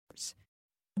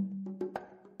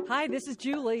Hi, this is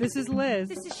Julie. This is Liz.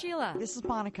 This is Sheila. This is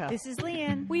Monica. This is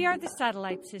Leanne. We are the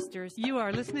Satellite Sisters. You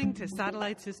are listening to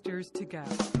Satellite Sisters to Go.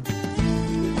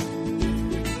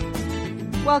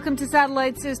 Welcome to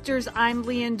Satellite Sisters. I'm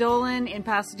Leanne Dolan in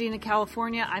Pasadena,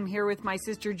 California. I'm here with my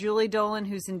sister Julie Dolan,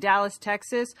 who's in Dallas,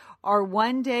 Texas. Our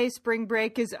one-day spring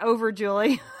break is over,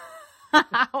 Julie.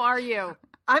 How are you?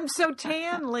 I'm so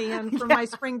tan, Leanne, for my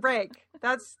spring break.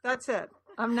 That's it.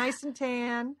 I'm nice and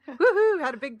tan. Woohoo!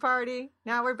 Had a big party.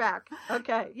 Now we're back.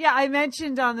 Okay. Yeah, I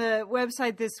mentioned on the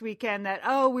website this weekend that,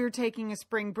 we were taking a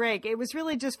spring break. It was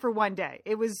really just for one day.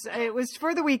 It was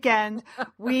for the weekend.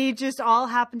 We just all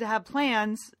happened to have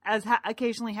plans, as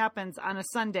occasionally happens on a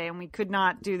Sunday, and we could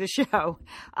not do the show.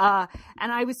 And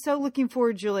I was so looking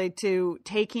forward, Julie, to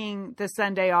taking the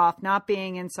Sunday off, not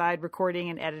being inside recording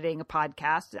and editing a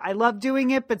podcast. I love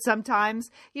doing it, but sometimes,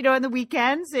 on the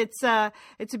weekends, it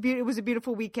was a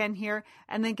beautiful weekend here.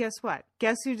 And then guess what?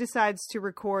 Guess who decides to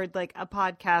record like a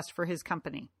podcast for his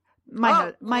company?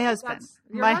 My husband.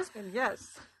 Your husband, yes.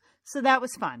 So that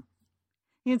was fun.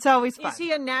 It's always fun. Is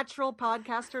he a natural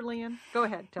podcaster, Leanne? Go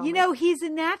ahead. Tell me. He's a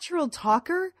natural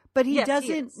talker, but he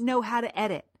doesn't know how to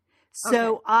edit.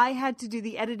 So okay. I had to do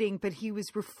the editing, but he was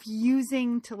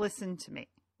refusing to listen to me.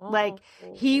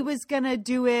 He was going to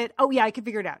do it. Oh yeah, I can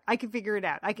figure it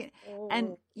out.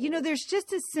 And there's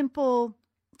just a simple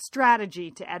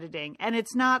strategy to editing, and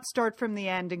it's not start from the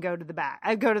end and go to the back.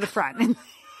 I go to the front.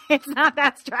 It's not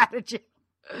that strategy.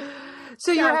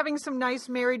 So you're having some nice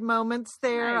married moments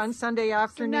there on Sunday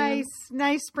afternoon.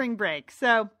 Nice spring break.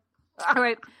 So, all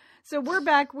right. So we're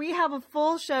back. We have a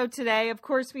full show today. Of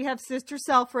course, we have Sister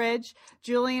Selfridge.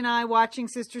 Julie and I watching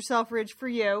Sister Selfridge for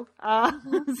you.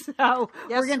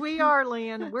 Yes, we are,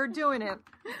 Leanne. We're doing it.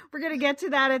 We're going to get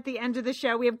to that at the end of the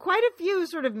show. We have quite a few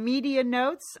sort of media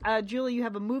notes. Julie, you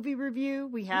have a movie review.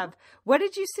 We have, what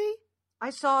did you see? I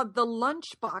saw The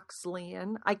Lunchbox,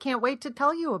 Leanne. I can't wait to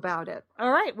tell you about it.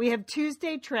 All right. We have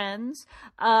Tuesday Trends.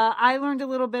 I learned a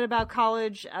little bit about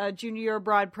college junior year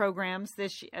abroad programs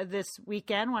this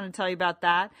weekend. Want to tell you about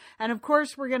that. And, of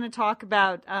course, we're going to talk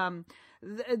about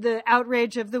the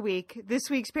outrage of the week. This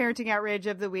week's parenting outrage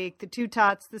of the week, the two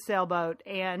tots, the sailboat,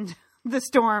 and the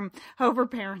storm over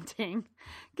parenting.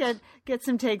 Get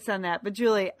some takes on that. But,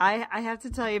 Julie, I have to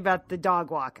tell you about the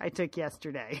dog walk I took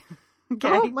yesterday. Okay.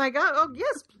 Oh, my God. Oh,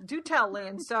 yes. Do tell,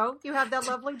 Lynn. So you have that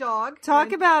lovely dog.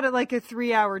 Talk about it like a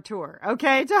 3-hour tour.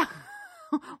 Okay.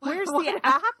 What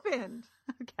happened?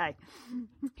 Okay.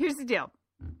 Here's the deal.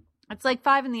 It's like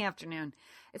 5 p.m.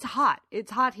 It's hot.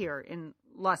 It's hot here in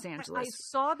Los Angeles. I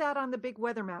saw that on the big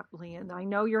weather map, Leanne. I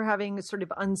know you're having a sort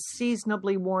of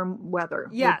unseasonably warm weather.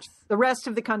 Yes. Which the rest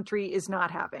of the country is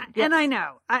not having. Yes. And I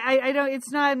know. I don't,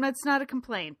 it's not a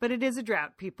complaint, but it is a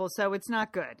drought, people, so it's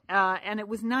not good. And it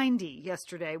was 90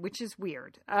 yesterday, which is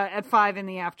weird, at 5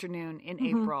 p.m. in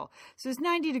April. So it's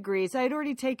 90 degrees. I had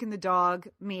already taken the dog,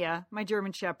 Mia, my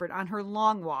German Shepherd, on her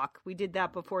long walk. We did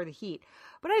that before the heat.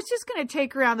 But I was just going to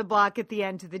take her around the block at the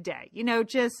end of the day,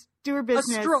 just do her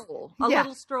business. A stroll. A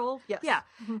little stroll. Yes. Yeah.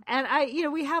 Mm-hmm.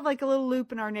 And we have like a little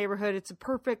loop in our neighborhood. It's a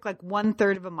perfect,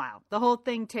 1/3 of a mile. The whole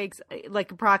thing takes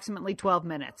approximately 12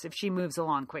 minutes if she moves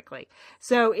along quickly.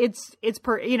 So it's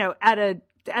at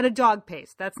a dog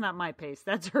pace. That's not my pace.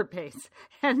 That's her pace.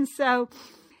 And so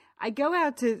I go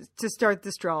out to start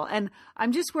the stroll, and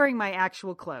I'm just wearing my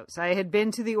actual clothes. I had been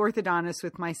to the orthodontist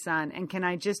with my son, and can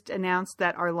I just announce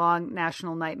that our long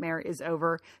national nightmare is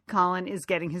over? Colin is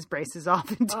getting his braces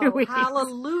off in 2 weeks.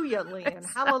 Hallelujah, Leanne.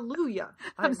 Hallelujah.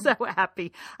 I'm so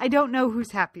happy. I don't know who's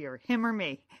happier, him or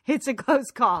me. It's a close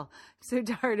call. I'm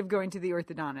so tired of going to the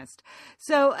orthodontist.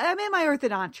 So I'm in my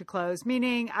orthodontia clothes,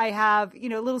 meaning I have, a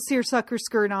little seersucker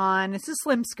skirt on. It's a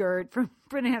slim skirt from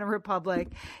Banana Republic.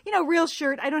 Real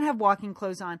shirt. I don't have walking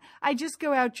clothes on. I just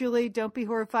go out, Julie, don't be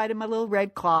horrified, in my little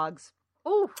red clogs.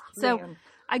 Oh, so man.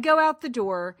 I go out the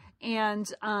door,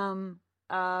 and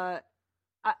I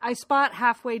spot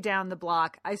halfway down the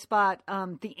block, I spot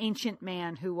the ancient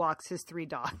man who walks his 3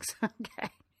 dogs. Okay.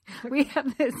 We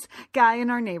have this guy in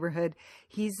our neighborhood.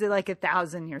 He's like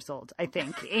 1,000 years old, I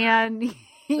think. And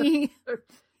he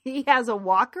has a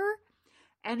walker,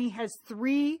 and he has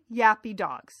 3 yappy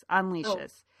dogs on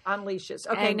leashes. Oh, on leashes.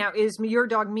 Okay, and now is your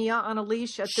dog Mia on a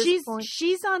leash at this point?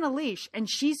 She's on a leash, and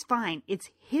she's fine. It's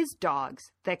his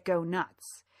dogs that go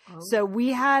nuts. Oh. So we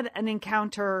had an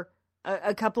encounter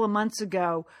a couple of months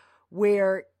ago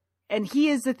where... And he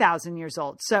is 1,000 years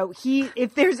old. So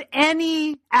if there's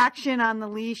any action on the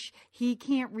leash, he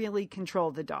can't really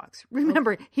control the dogs.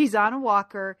 Remember, he's on a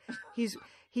walker.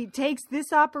 He takes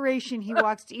this operation. He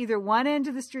walks to either one end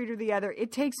of the street or the other.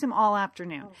 It takes him all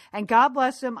afternoon. And God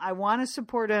bless him. I want to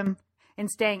support him in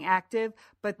staying active,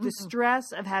 but the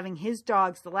stress of having his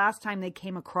dogs, the last time they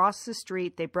came across the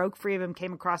street, they broke free of him,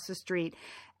 came across the street,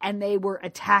 and they were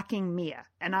attacking Mia.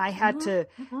 And I had to,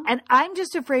 and I'm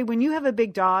just afraid when you have a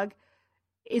big dog,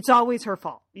 it's always her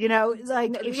fault. You know,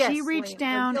 like if she reached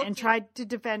down and tried to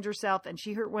defend herself and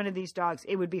she hurt one of these dogs,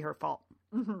 it would be her fault.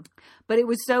 But it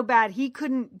was so bad. He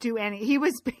couldn't do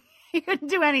he couldn't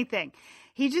do anything.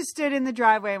 He just stood in the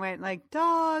driveway and went like,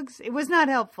 dogs. It was not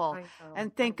helpful.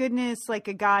 And thank goodness, like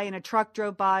a guy in a truck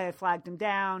drove by. I flagged him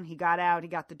down. He got out. He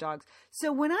got the dogs.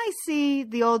 So when I see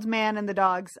the old man and the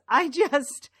dogs, I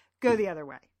just go the other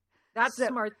way. That's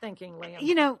smart thinking, Liam.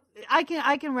 You know, I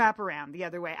can wrap around the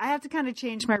other way. I have to kind of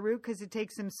change my route because it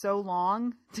takes him so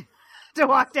long to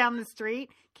walk down the street.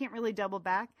 Can't really double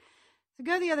back. So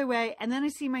go the other way. And then I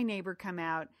see my neighbor come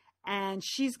out. And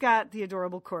she's got the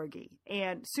adorable corgi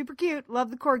and super cute.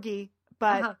 Love the corgi,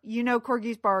 but you know,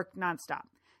 corgis bark nonstop.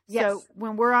 Yes. So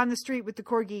when we're on the street with the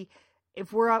corgi,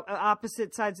 if we're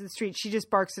opposite sides of the street, she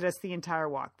just barks at us the entire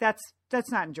walk. That's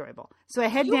not enjoyable. So I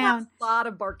head down. Have a lot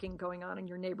of barking going on in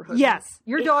your neighborhood. Yes.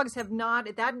 Your dogs have not,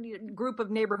 that group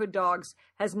of neighborhood dogs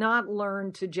has not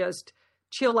learned to just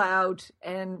chill out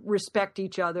and respect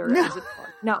each other.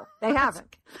 No, they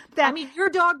haven't. I mean, your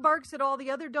dog barks at all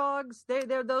the other dogs.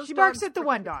 They're those. She barks at the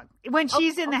one dog when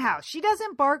she's in the house. She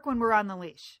doesn't bark when we're on the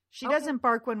leash. She doesn't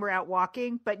bark when we're out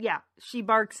walking, but yeah, she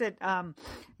barks at,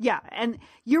 and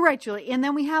you're right, Julie. And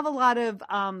then we have a lot of,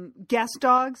 guest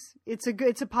dogs. It's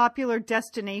a popular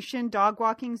destination dog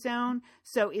walking zone.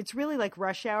 So it's really like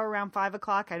rush hour around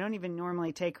 5:00. I don't even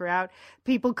normally take her out.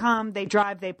 People come, they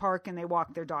drive, they park, and they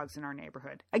walk their dogs in our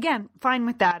neighborhood. Again, fine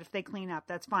with that. If they clean up,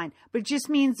 that's fine. But it just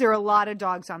means there are a lot of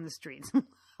dogs on the streets.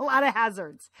 A lot of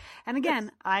hazards. And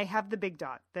again, I have the big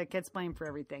dog that gets blamed for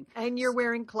everything. And you're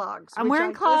wearing clogs. I'm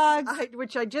wearing clogs.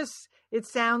 It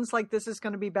sounds like this is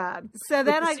going to be bad. So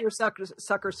then your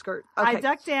sucker skirt. Okay. I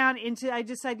ducked down I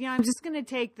decided, I'm just going to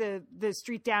take the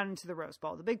street down into the Rose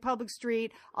Bowl, the big public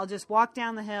street. I'll just walk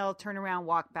down the hill, turn around,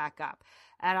 walk back up.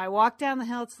 And I walked down the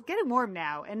hill. It's getting warm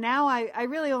now. And now I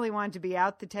really only wanted to be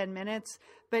out the 10 minutes.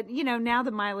 But, you know, now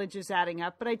the mileage is adding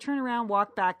up. But I turn around,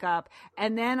 walk back up.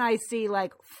 And then I see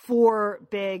like 4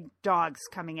 big dogs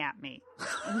coming at me.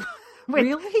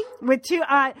 Really? With 2,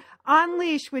 on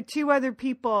leash with 2 other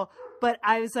people. But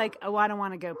I was like, oh, I don't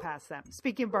want to go past them.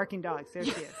 Speaking of barking dogs, there she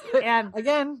is. And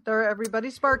again,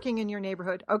 everybody's barking in your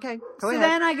neighborhood. Okay, go ahead. So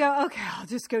then I go, okay, I'll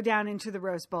just go down into the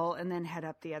Rose Bowl and then head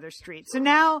up the other street. So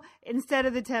now, instead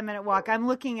of the 10-minute walk, I'm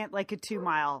looking at like at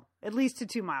least a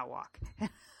 2-mile walk.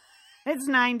 It's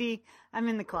 90. I'm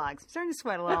in the clogs. I'm starting to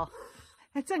sweat a little.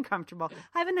 It's uncomfortable.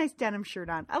 I have a nice denim shirt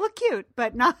on. I look cute,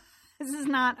 but this is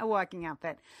not a walking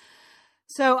outfit.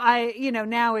 So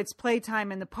now it's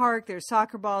playtime in the park. There's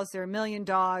soccer balls. There are a million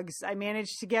dogs. I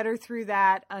managed to get her through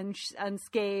that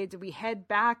unscathed. We head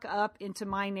back up into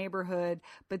my neighborhood.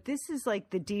 But this is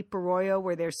like the deep arroyo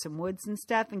where there's some woods and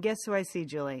stuff. And guess who I see,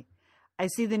 Julie? I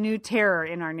see the new terror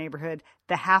in our neighborhood,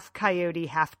 the half coyote,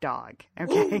 half dog.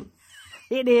 Okay.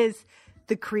 It is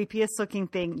the creepiest looking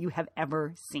thing you have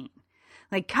ever seen.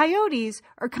 Like coyotes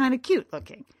are kind of cute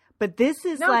looking. But this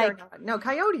is they're not. No,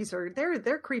 coyotes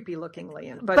they're creepy looking,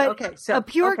 Liam. But okay, so a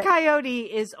pure coyote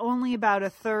is only about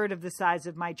 1/3 of the size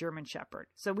of my German Shepherd.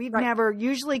 So we've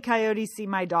usually coyotes see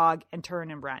my dog and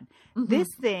turn and run. This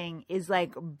thing is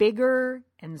like bigger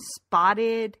and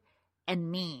spotted and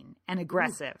mean and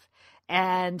aggressive.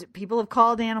 And people have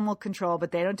called animal control,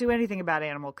 but they don't do anything about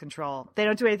animal control. They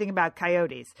don't do anything about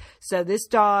coyotes. So this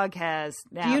dog has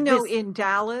now. Do you know in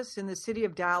Dallas, in the city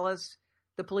of Dallas,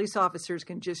 the police officers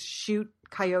can just shoot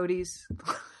coyotes?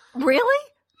 Really?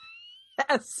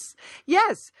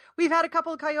 Yes. We've had a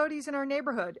couple of coyotes in our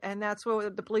neighborhood, and that's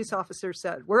what the police officer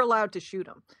said. We're allowed to shoot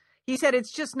them. He said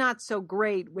it's just not so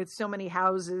great with so many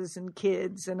houses and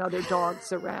kids and other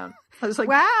dogs around. I was like,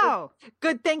 wow.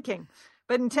 Good thinking.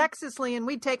 But in Texas, Liam,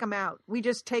 we take them out. We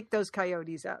just take those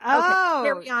coyotes out. Oh. Okay,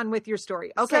 carry on with your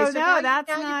story. Okay, so now you've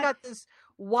got this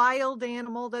wild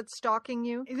animal that's stalking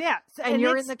you. Yeah. And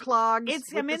you're in the clogs.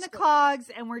 I'm in the clogs,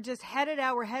 and we're just headed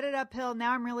out. We're headed uphill.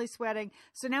 Now I'm really sweating.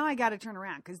 So now I got to turn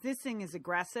around because this thing is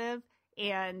aggressive,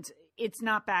 and it's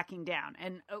not backing down.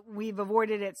 And we've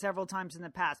avoided it several times in the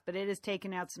past, but it has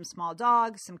taken out some small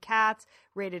dogs, some cats,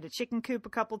 raided a chicken coop a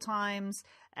couple times,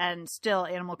 and still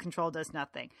animal control does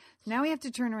nothing. Now we have to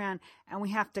turn around and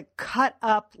we have to cut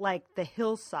up like the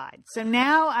hillside. So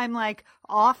now I'm like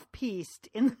off-piste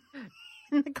in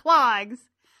the clogs.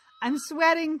 I'm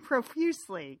sweating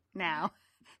profusely now.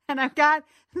 and I've got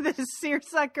this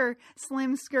seersucker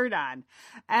slim skirt on.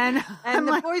 And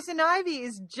the poison ivy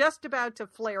is just about to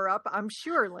flare up, I'm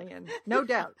sure, Lian. No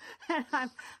doubt. And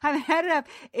I'm headed up.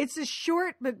 It's a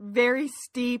short but very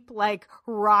steep, like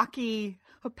rocky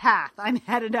path. I'm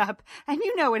headed up. And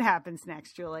you know what happens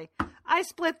next, Julie. I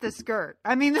split the skirt.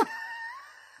 I mean,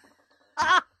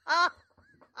 I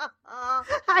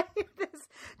hear this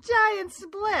giant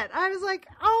split. I was like,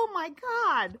 oh my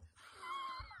God.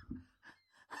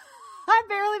 I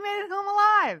barely made it home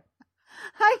alive.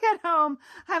 I get home.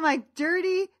 I'm like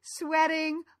dirty,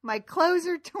 sweating. My clothes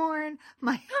are torn.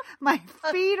 My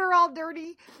feet are all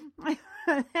dirty.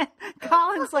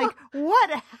 Colin's like,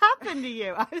 what happened to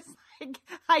you? I was like,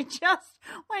 I just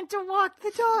went to walk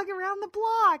the dog around the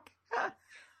block.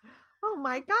 Oh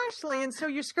my gosh, Lian. So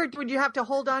your skirt, would you have to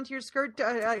hold on to your skirt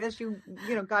as you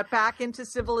got back into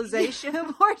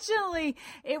civilization? Fortunately,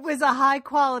 it was a high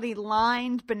quality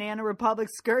lined Banana Republic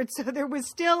skirt. So there was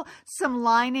still some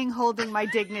lining holding my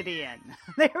dignity in.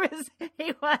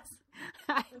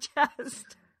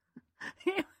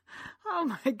 Oh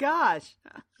my gosh.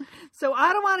 So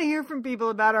I don't want to hear from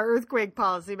people about our earthquake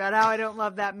policy, about how I don't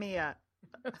love that Mia.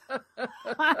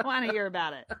 I don't want to hear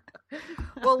about it.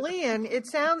 Well, Lian, it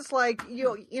sounds like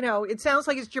it sounds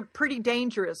like you're pretty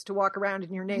dangerous to walk around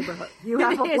in your neighborhood. You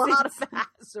have a lot of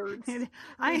hazards between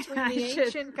the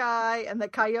ancient guy and the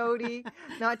coyote,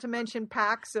 not to mention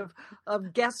packs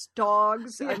of guest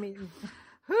dogs. Yeah. I mean,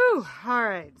 whew. All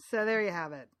right. So there you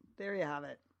have it.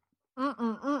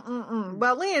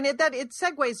 Well, Lian, it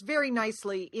segues very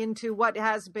nicely into what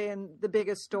has been the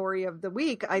biggest story of the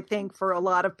week, I think, for a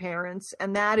lot of parents,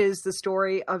 and that is the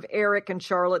story of Eric and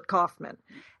Charlotte Kaufman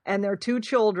and their two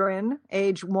children,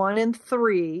 age 1 and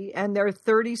 3, and their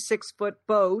 36-foot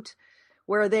boat,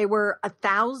 where they were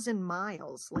 1,000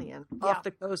 miles, Lian, off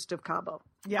the coast of Cabo.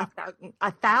 Yeah.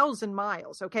 1,000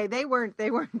 miles. Okay. They weren't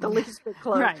the least bit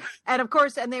close. Right. And of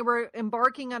course, and they were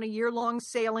embarking on a year-long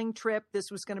sailing trip.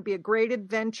 This was going to be a great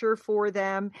adventure for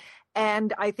them.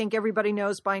 And I think everybody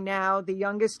knows by now, the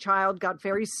youngest child got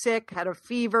very sick, had a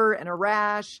fever and a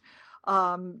rash.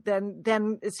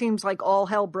 Then it seems like all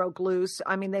hell broke loose.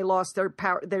 I mean, they lost their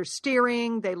power, their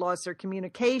steering, they lost their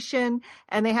communication,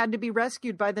 and they had to be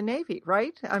rescued by the Navy,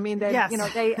 right? I mean, they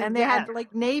had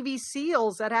like Navy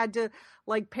SEALs that had to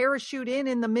like parachute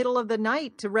in the middle of the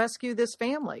night to rescue this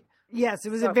family. Yes, it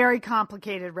was a very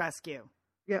complicated rescue.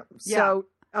 Yeah. So,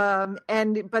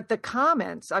 but the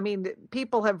comments, I mean,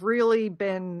 people have really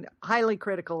been highly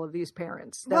critical of these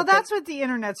parents. Well, that's what the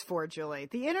internet's for, Julie.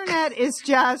 The internet is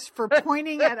just for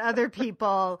pointing at other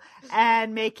people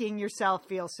and making yourself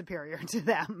feel superior to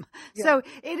them. Yeah. So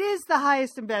it is the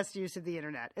highest and best use of the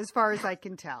internet, as far as I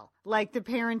can tell. Like the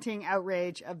parenting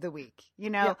outrage of the week.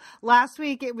 Last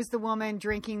week it was the woman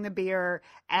drinking the beer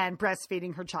and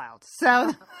breastfeeding her child.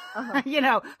 So,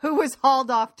 who was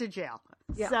hauled off to jail.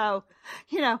 Yeah. So,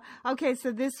 okay,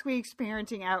 so this week's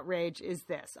parenting outrage is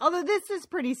this. Although this is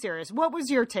pretty serious. What was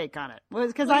your take on it?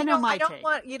 Because I know my take.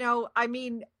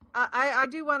 I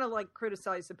do want to like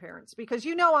criticize the parents because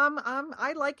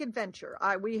I like adventure.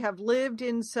 We have lived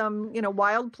in some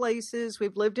wild places.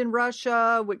 We've lived in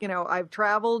Russia. I've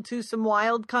traveled to some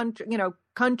wild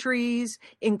countries,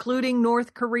 including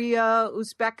North Korea,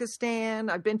 Uzbekistan.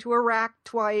 I've been to Iraq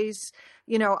twice.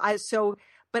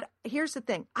 But here's the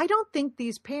thing. I don't think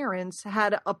these parents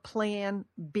had a plan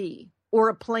B or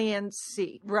a plan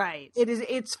C. Right.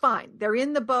 It's fine. They're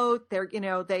in the boat.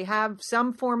 They have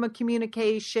some form of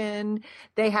communication.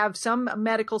 They have some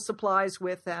medical supplies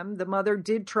with them. The mother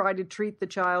did try to treat the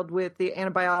child with the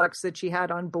antibiotics that she had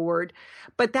on board,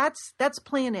 but that's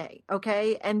plan A.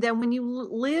 Okay. And then when you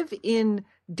live in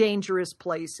dangerous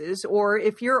places, or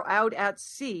if you're out at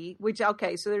sea,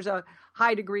 so there's a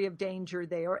high degree of danger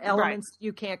there, elements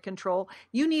you can't control,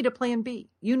 you need a plan B.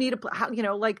 You need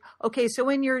so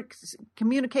when your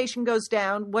communication goes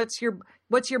down, what's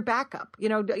your backup?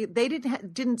 They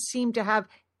didn't seem to have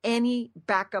any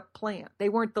backup plan. They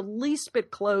weren't the least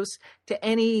bit close to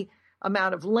any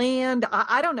amount of land.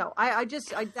 I don't know. I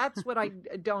that's what I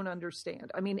don't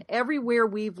understand. I mean, everywhere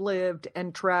we've lived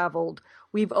and traveled,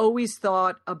 we've always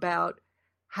thought about,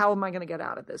 how am I going to get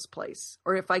out of this place?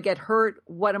 Or if I get hurt,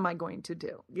 what am I going to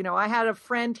do? I had a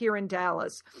friend here in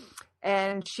Dallas,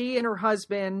 and she and her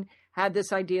husband had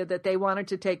this idea that they wanted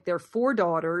to take their 4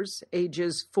 daughters,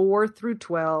 ages 4 through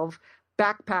 12,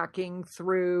 backpacking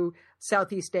through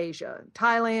Southeast Asia,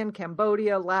 Thailand,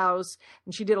 Cambodia, Laos.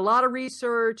 And she did a lot of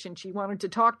research and she wanted to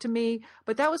talk to me.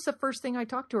 But that was the first thing I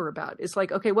talked to her about. It's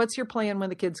like, okay, what's your plan when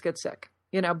the kids get sick?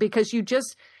 Because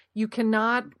you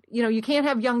cannot, you can't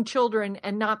have young children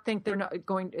and not think they're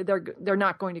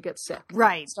not going to get sick.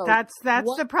 Right. So that's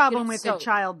the problem with a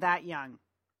child that young.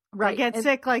 Right. They get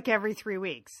sick like every 3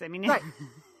 weeks. I mean, right.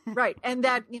 Right. And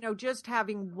that, just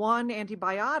having one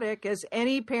antibiotic, as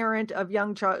any parent of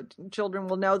young children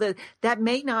will know, that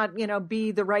may not,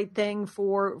 be the right thing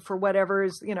for whatever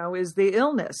is the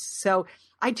illness. So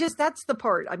that's the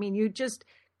part. I mean, you just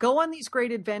go on these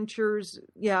great adventures.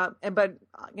 Yeah. But,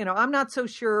 I'm not so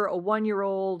sure a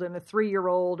 1-year-old and a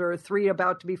 3-year-old or a 3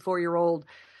 about to be 4-year-old,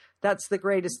 that's the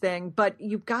greatest thing. But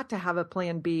you've got to have a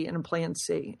plan B and a plan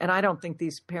C. And I don't think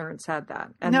these parents had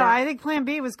that. And I think plan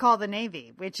B was called the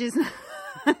Navy, which is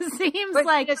seems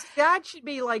like that should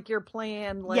be like your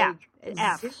plan. Like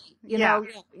F.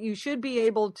 You should be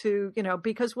able to,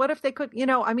 because what if they could,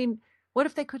 what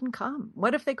if they couldn't come?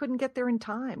 What if they couldn't get there in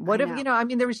time? What if,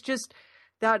 there was just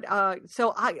that.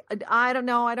 So I don't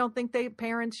know. I don't think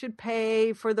parents should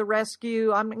pay for the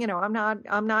rescue. I'm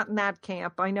not in that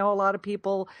camp. I know a lot of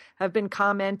people have been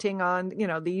commenting on,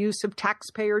 the use of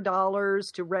taxpayer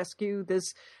dollars to rescue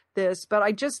this, but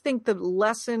I just think the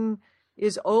lesson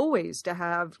is always to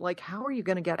have, like, how are you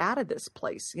going to get out of this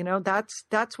place?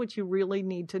 That's what you really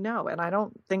need to know. And I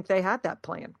don't think they had that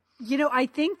plan. I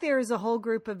think there is a whole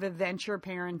group of adventure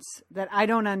parents that I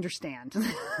don't understand.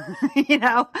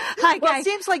 It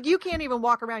seems like you can't even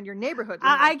walk around your neighborhood.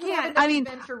 I can't. I mean,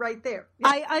 adventure right there. Yeah.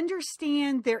 I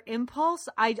understand their impulse.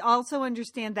 I also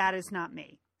understand that is not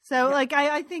me. So,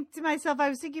 I think to myself, I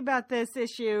was thinking about this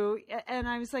issue, and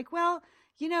I was like, well,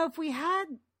 if we had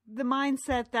the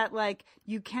mindset that, like,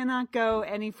 you cannot go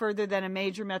any further than a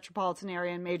major metropolitan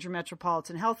area and major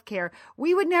metropolitan healthcare,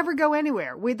 we would never go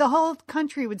anywhere. The whole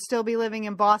country would still be living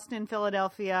in Boston,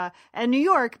 Philadelphia, and New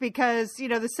York because,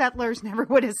 the settlers never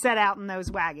would have set out in those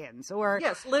wagons. Or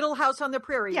yes, Little House on the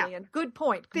Prairie, Ian. Good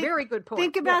point. Very good point.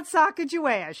 Think about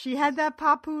Sacagawea. She had that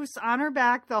papoose on her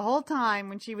back the whole time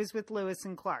when she was with Lewis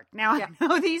and Clark. Now, I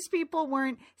know these people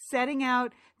weren't setting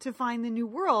out to find the new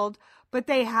world, but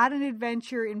they had an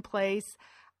adventure in place.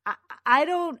 I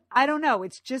don't know.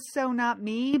 It's just so not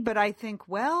me, but I think,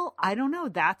 well, I don't know.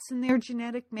 That's in their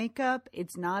genetic makeup.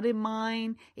 It's not in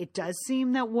mine. It does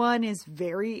seem that one is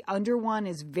very,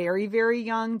 very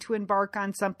young to embark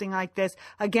on something like this.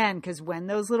 Again, because when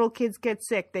those little kids get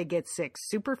sick, they get sick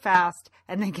super fast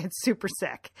and they get super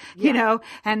sick, but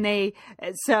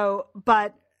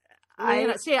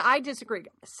I disagree.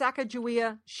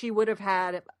 Sacagawea, she would have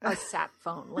had a sat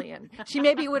phone, Leanne. She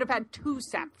maybe would have had 2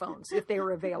 sat phones if they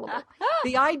were available.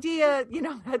 The idea,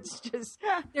 that's just,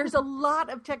 there's a lot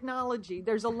of technology.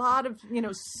 There's a lot of,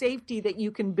 safety that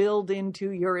you can build into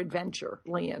your adventure,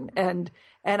 Leanne. And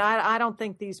I don't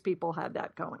think these people had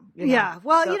that going. Yeah.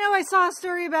 Well, I saw a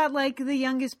story about, like, the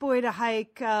youngest boy to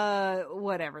hike,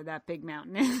 whatever that big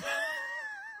mountain is.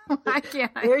 I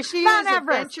can't. There she Mount is,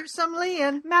 Everest. adventuresome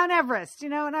Leanne. Mount Everest,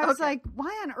 and I was like,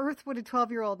 why on earth would a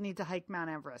 12-year-old need to hike Mount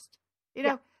Everest?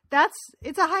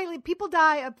 People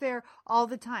die up there all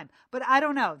the time. But I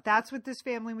don't know. That's what this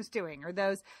family was doing, or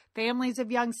those families of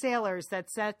young sailors that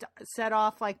set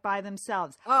off like by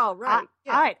themselves. Oh, right.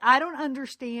 All right. I don't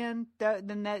understand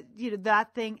that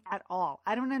thing at all.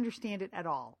 I don't understand it at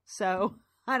all. So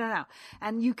I don't know.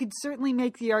 And you could certainly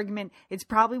make the argument it's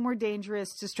probably more dangerous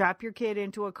to strap your kid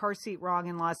into a car seat wrong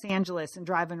in Los Angeles and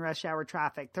drive in rush hour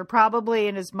traffic. They're probably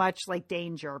in as much like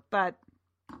danger, but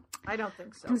I don't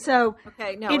think so. So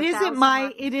okay, no, it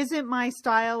isn't my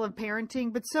style of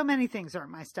parenting, but so many things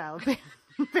aren't my style of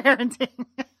parenting.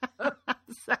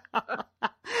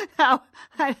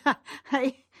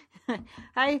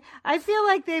 I feel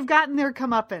like they've gotten their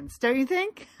comeuppance, don't you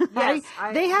think? Yes,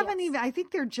 they haven't even. I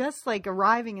think they're just like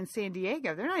arriving in San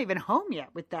Diego. They're not even home yet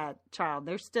with that child.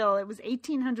 They're still. It was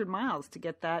 1,800 miles to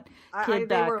get that kid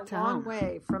back to home. They were a long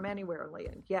way from anywhere,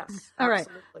 Leanne. Yes, all right.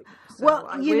 Absolutely. So well,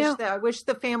 I wish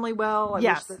the family well. I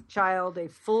wish the child a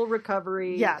full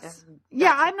recovery. Yes.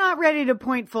 I'm not ready to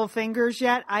point full fingers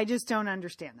yet. I just don't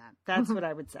understand that. That's what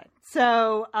I would say.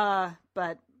 So,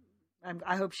 but.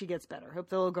 I hope she gets better. I hope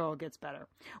the little girl gets better.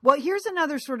 Well, here's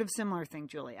another sort of similar thing,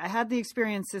 Julie. I had the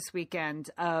experience this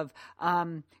weekend of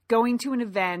going to an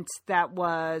event that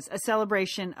was a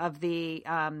celebration of the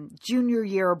junior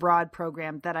year abroad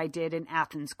program that I did in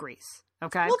Athens, Greece.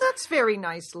 Okay. Well, that's very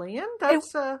nice, Leanne.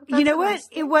 That's you know what? Nice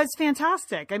it was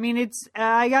fantastic. I mean, it's,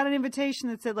 I got an invitation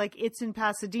that said like, it's in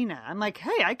Pasadena. I'm like,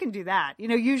 hey, I can do that.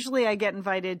 Usually I get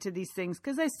invited to these things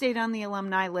because I stayed on the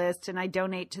alumni list and I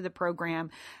donate to the program.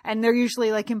 And they're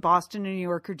usually like in Boston, New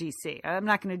York, or DC. I'm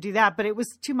not going to do that, but it was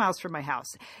 2 miles from my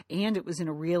house and it was in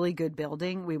a really good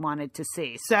building we wanted to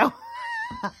see. So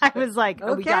I was like,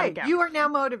 oh, we got to go. You are now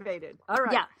motivated. All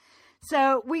right. Yeah.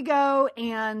 So we go,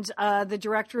 and the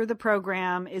director of the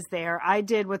program is there. I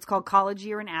did what's called College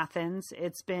Year in Athens.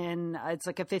 It's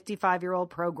like a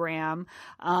 55-year-old program.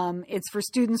 It's for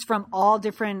students from all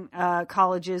different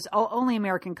colleges, only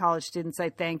American college students, I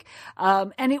think.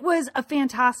 And it was a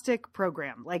fantastic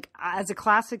program. Like, as a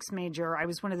classics major, I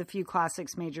was one of the few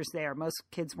classics majors there. Most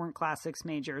kids weren't classics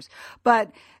majors.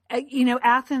 But,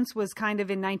 Athens was kind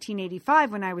of in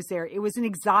 1985 when I was there. It was an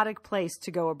exotic place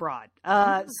to go abroad.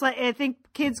 So I think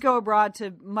kids go abroad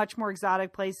to much more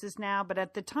exotic places now. But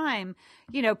at the time,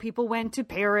 people went to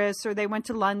Paris, or they went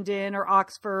to London or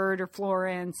Oxford or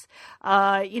Florence,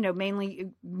 mainly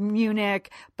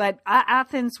Munich. But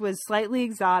Athens was slightly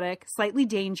exotic, slightly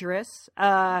dangerous.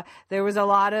 There was a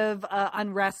lot of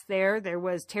unrest there. There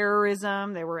was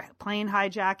terrorism. There were plane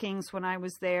hijackings when I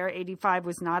was there. 85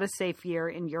 was not a safe year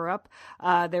in Europe.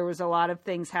 There was a lot of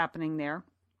things happening there.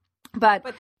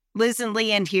 But Liz and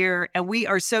Leanne here, and we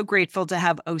are so grateful to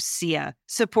have OSEA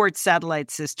support Satellite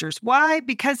Sisters. Why?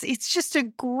 Because it's just a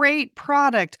great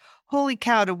product. Holy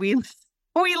cow, do we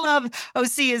love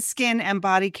OSEA's skin and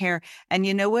body care. And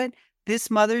you know what?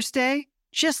 This Mother's Day,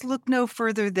 just look no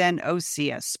further than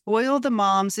OSEA. Spoil the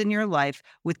moms in your life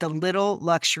with the little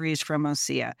luxuries from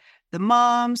OSEA. The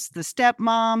moms, the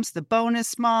stepmoms, the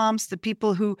bonus moms, the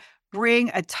people who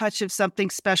bring a touch of something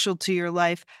special to your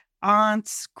life.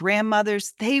 Aunts,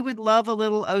 grandmothers, they would love a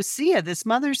little OSEA this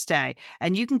Mother's Day.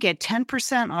 And you can get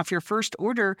 10% off your first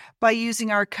order by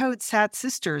using our code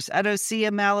SATSisters at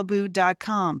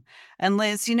OSEAMalibu.com. And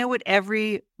Liz, you know what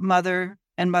every mother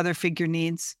and mother figure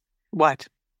needs? What?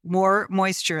 More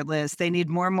moisture, Liz. They need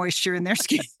more moisture in their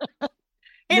skin.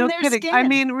 No kidding. I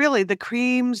mean, really, the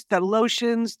creams, the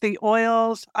lotions, the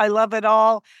oils, I love it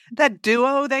all. That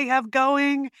duo they have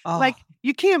going,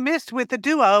 you can't miss with the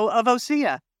duo of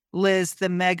OSEA. Liz, the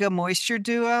Mega Moisture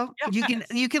Duo. Yes.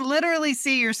 You can literally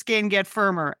see your skin get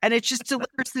firmer, and it just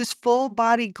delivers this full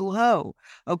body glow.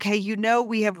 Okay,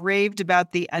 we have raved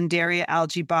about the Undaria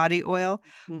Algae Body Oil.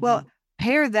 Mm-hmm. Well,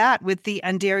 pair that with the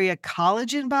Undaria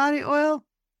Collagen Body Oil.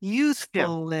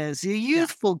 Youthful, Liz. A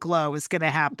youthful glow is going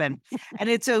to happen. And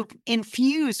it's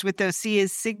infused with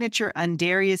OSEA's signature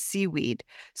Undaria seaweed.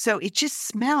 So it just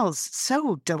smells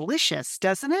so delicious,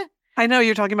 doesn't it? I know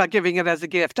you're talking about giving it as a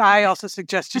gift. I also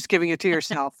suggest just giving it to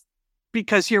yourself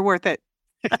because you're worth it.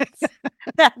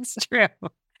 That's true.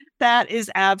 That is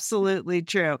absolutely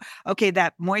true. Okay,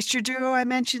 that Moisture Duo I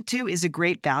mentioned too is a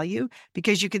great value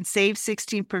because you can save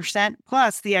 16%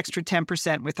 plus the extra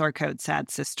 10% with our code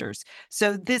SADSisters.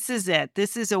 So this is it.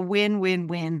 This is a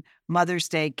win-win-win Mother's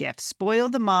Day gift. Spoil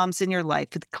the moms in your life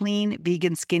with clean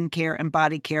vegan skincare and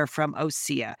body care from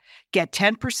OSEA. Get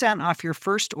 10% off your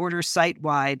first order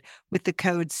site-wide with the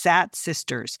code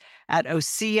SATSisters at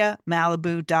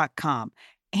OSEAMalibu.com.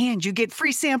 And you get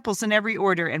free samples in every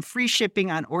order and free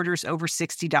shipping on orders over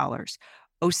 $60.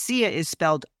 OSEA is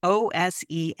spelled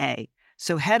OSEA.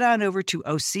 So head on over to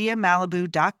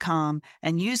OSEAMalibu.com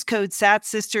and use code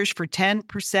SATSisters for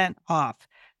 10% off.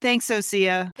 Thanks,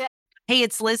 OSEA. Hey,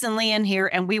 it's Liz and Leanne here,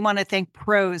 and we want to thank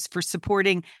Pros for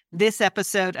supporting this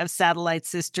episode of Satellite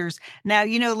Sisters. Now,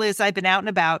 Liz, I've been out and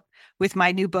about with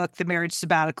my new book, The Marriage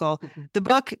Sabbatical. Mm-hmm. The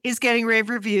book is getting rave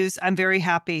reviews. I'm very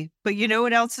happy. But you know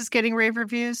what else is getting rave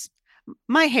reviews?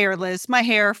 My hair, Liz. My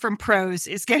hair from Pros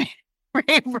is getting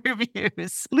rave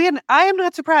reviews. Leanne, I am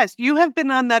not surprised. You have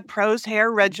been on that Pros hair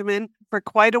regimen for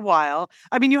quite a while.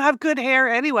 I mean, you have good hair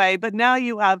anyway, but now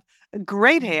you have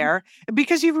great hair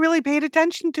because you've really paid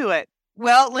attention to it.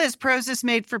 Well, Liz, Pros is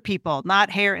made for people, not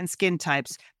hair and skin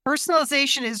types.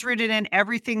 Personalization is rooted in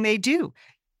everything they do,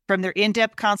 from their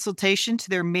in-depth consultation to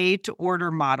their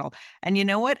made-to-order model. And you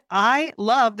know what? I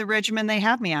love the regimen they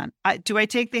have me on. Do I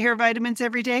take the hair vitamins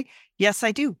every day? Yes,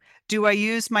 I do. Do I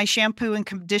use my shampoo and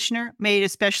conditioner made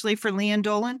especially for Leanne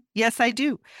Dolan? Yes, I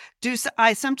do. Do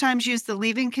I sometimes use the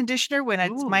leave-in conditioner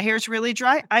when my hair's really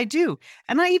dry? I do.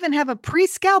 And I even have a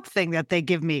pre-scalp thing that they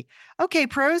give me. Okay,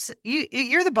 Pros,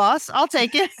 you're the boss. I'll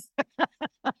take it.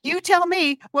 You tell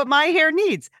me what my hair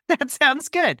needs. That sounds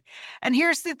good. And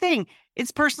here's the thing.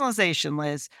 It's personalization,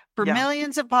 Liz. For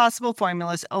millions of possible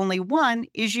formulas, only one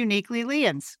is uniquely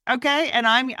Leanne's. Okay? And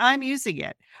I'm using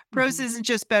it. Pros isn't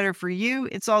just better for you,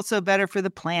 it's also better for the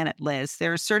planet, Liz.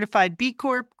 They're certified B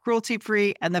Corp,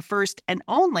 cruelty-free, and the first and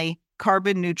only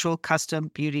carbon neutral custom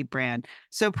beauty brand.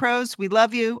 So Prose, we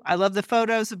love you. I love the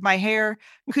photos of my hair.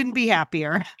 Couldn't be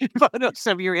happier. Photos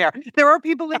of your hair. There are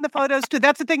people in the photos too.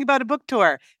 That's the thing about a book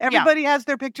tour. Everybody has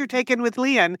their picture taken with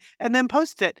Lian and then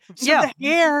post it. So the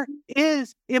hair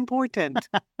is important.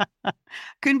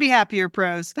 Couldn't be happier,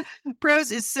 Prose.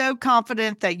 Prose is so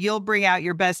confident that you'll bring out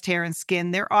your best hair and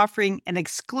skin. They're offering an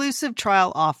exclusive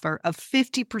trial offer of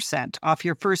 50% off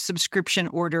your first subscription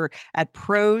order at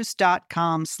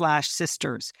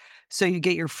prose.com/sisters. So you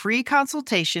get your free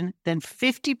consultation, then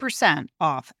 50%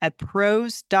 off at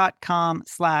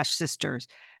prose.com/sisters.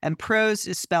 And Prose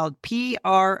is spelled Prose.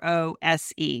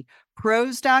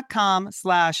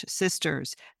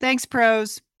 Prose.com/sisters. Thanks,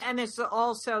 Prose. And it's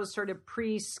also sort of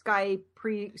pre-Skype,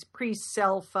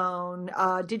 pre-cell phone.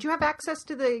 Did you have access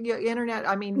to the internet?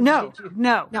 I mean, no. So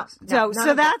that's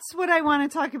that. what I want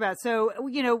to talk about. So,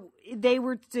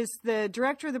 the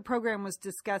director of the program was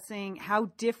discussing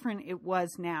how different it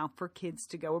was now for kids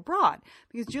to go abroad.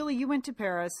 Because Julie, you went to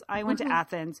Paris. I went to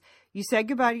Athens. You said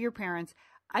goodbye to your parents.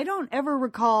 I don't ever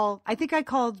recall. I think I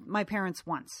called my parents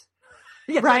once.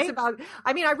 Yes, right?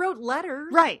 I wrote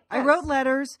letters. Right. Yes. I wrote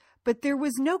letters, but there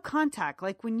was no contact.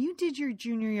 Like when you did your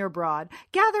junior year abroad,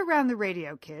 gather around the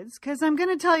radio, kids, because I'm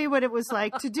going to tell you what it was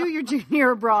like to do your junior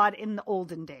year abroad in the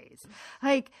olden days.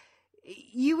 Like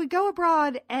you would go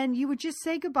abroad and you would just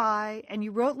say goodbye and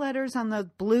you wrote letters on the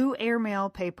blue airmail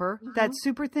paper, that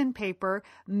super thin paper.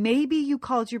 Maybe you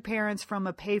called your parents from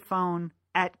a payphone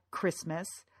at Christmas.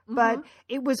 But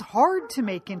it was hard to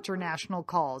make international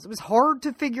calls. It was hard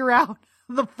to figure out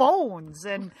the phones,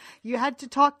 and you had to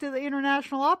talk to the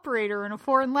international operator in a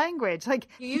foreign language. Like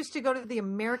you used to go to the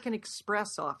American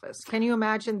Express office. Can you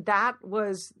imagine? That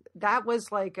was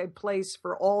like a place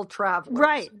for all travelers.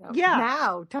 Right. Yeah.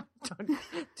 Now,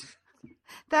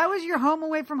 that was your home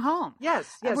away from home. Yes.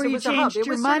 Where it you was changed a hub. your It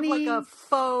was money. sort of like a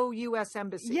faux U.S.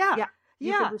 embassy. Yeah.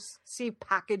 You could receive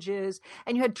packages,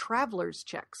 and you had traveler's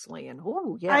checks, Lian.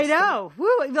 Oh, yes. I know.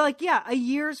 Woo. Like, a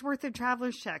year's worth of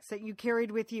traveler's checks that you carried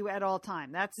with you at all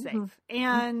time. That's safe.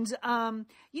 And,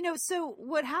 so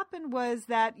what happened was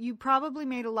that you probably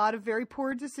made a lot of very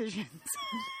poor decisions.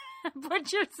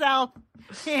 Put yourself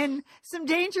in some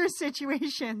dangerous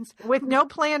situations. With no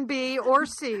plan B or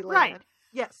C, Lian. Right.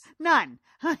 Yes. None.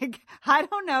 Like, I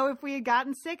don't know if we had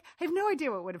gotten sick. I have no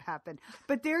idea what would have happened.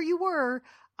 But there you were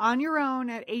on your own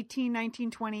at 18, 19,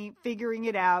 20, figuring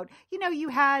it out. You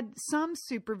had some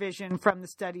supervision from the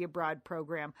study abroad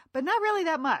program, but not really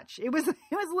that much. It was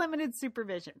limited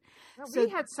supervision. Well, we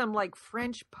had some like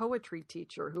French poetry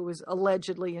teacher who was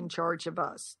allegedly in charge of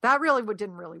us. That really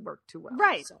didn't really work too well.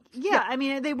 Right. So, yeah. I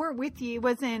mean, they weren't with you.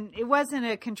 It wasn't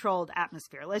a controlled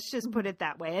atmosphere. Let's just put it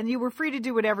that way. And you were free to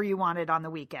do whatever you wanted on the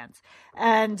weekends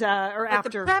and, or but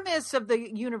after. The premise of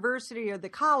the university or the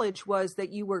college was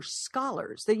that you were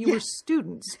scholars, that you were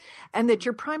students, and that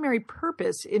your primary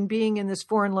purpose in being in this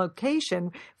foreign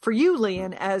location for you,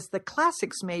 Lian, as the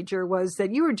classics major, was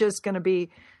that you were just going to be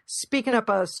speaking up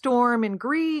a storm in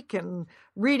Greek and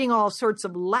reading all sorts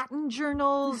of Latin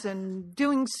journals and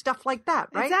doing stuff like that,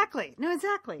 right? Exactly. No,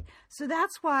 exactly. So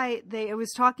that's why I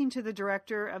was talking to the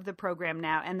director of the program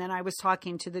now, and then I was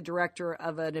talking to the director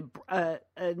of the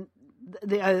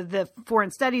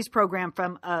foreign studies program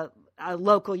from a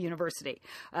local university,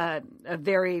 a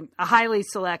highly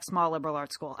select small liberal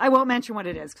arts school. I won't mention what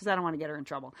it is because I don't want to get her in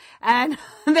trouble. And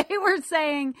they were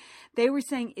saying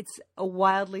it's a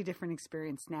wildly different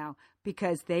experience now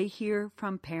because they hear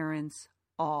from parents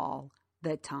all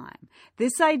the time.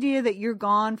 This idea that you're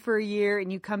gone for a year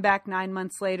and you come back 9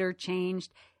 months later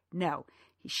changed. No,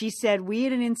 she said, we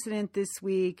had an incident this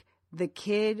week. The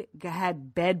kid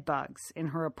had bed bugs in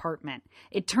her apartment.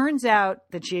 It turns out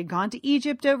that she had gone to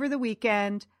Egypt over the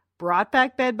weekend, brought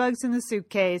back bed bugs in the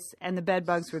suitcase, and the bed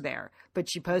bugs were there. But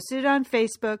she posted it on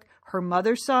Facebook. Her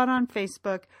mother saw it on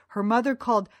Facebook. Her mother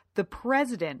called the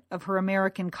president of her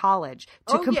American college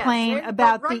to complain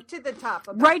about right to the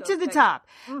top.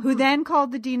 Who then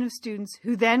called the dean of students,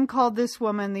 who then called this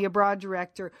woman, the abroad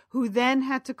director, who then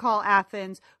had to call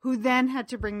Athens, who then had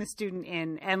to bring the student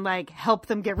in and help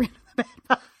them get rid of the bed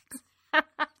bugs.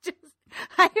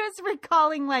 I was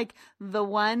recalling the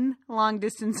one long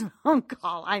distance phone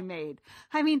call I made.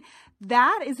 I mean,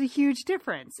 that is a huge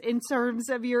difference in terms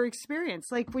of your experience.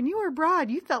 Like when you were abroad,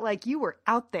 you felt like you were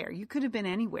out there. You could have been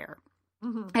anywhere.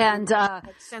 And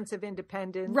that sense of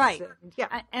independence, right?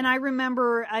 And I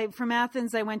remember from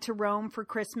Athens, I went to Rome for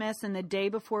Christmas, and the day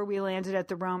before we landed at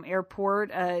the Rome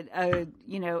airport, a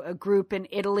group in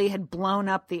Italy had blown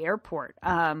up the airport,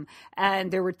 and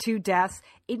there were 2 deaths.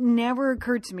 It never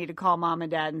occurred to me to call mom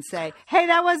and dad and say, "Hey,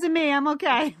 that wasn't me. I'm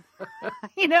okay."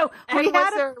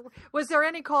 Was there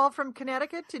any call from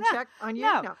Connecticut to check on you?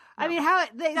 No. I mean,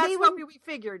 that's what we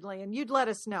figured, Lian. You'd let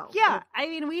us know. Yeah. I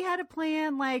mean, we had a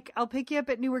plan like, I'll pick you up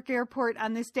at Newark Airport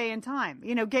on this day and time.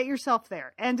 Get yourself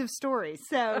there. End of story.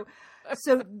 So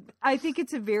I think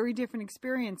it's a very different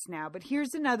experience now. But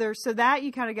here's another. So that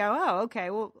you kind of go, oh, okay.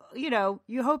 Well,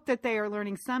 you hope that they are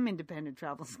learning some independent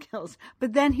travel skills.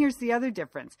 But then here's the other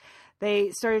difference. They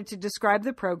started to describe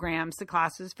the programs, the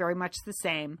classes, very much the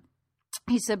same.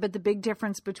 He said, but the big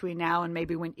difference between now and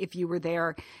maybe if you were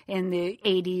there in the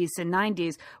 80s and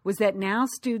 90s was that now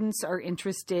students are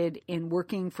interested in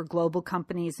working for global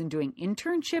companies and doing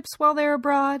internships while they're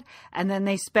abroad. And then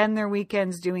they spend their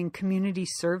weekends doing community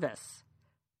service.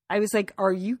 I was like,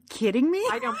 are you kidding me?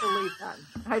 I don't believe that.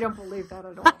 I don't believe that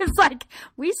at all. I was like,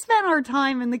 we spent our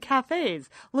time in the cafes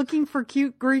looking for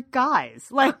cute Greek guys.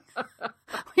 Like,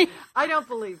 I don't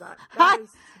believe that.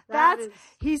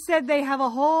 He said they have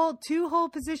two whole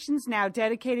positions now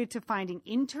dedicated to finding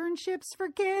internships for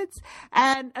kids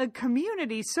and a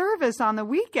community service on the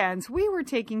weekends. We were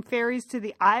taking ferries to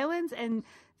the islands and,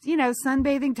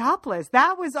 sunbathing topless.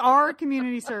 That was our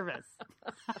community service.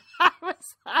 I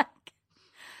was like,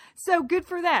 so good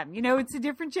for them. It's a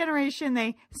different generation.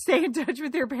 They stay in touch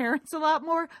with their parents a lot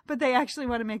more, but they actually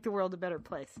want to make the world a better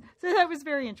place. So that was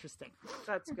very interesting.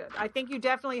 That's good. I think you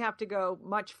definitely have to go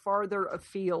much farther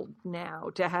afield now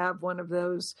to have one of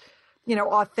those,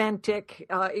 authentic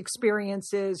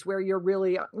experiences where you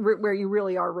really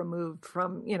are removed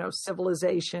from,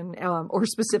 civilization, or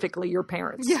specifically your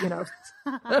parents,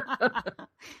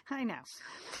 I know.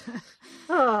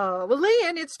 Oh, well,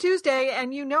 Lian, it's Tuesday,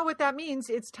 and you know what that means.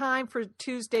 It's time for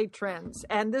Tuesday Trends.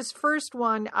 And this first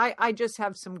one, I just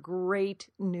have some great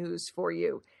news for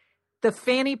you. The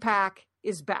fanny pack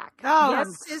is back. Oh,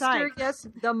 yes, sister. Yes,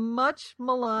 the much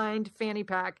maligned fanny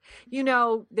pack.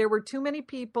 There were too many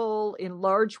people in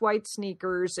large white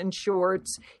sneakers and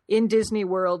shorts in Disney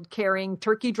World carrying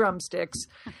turkey drumsticks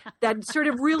that sort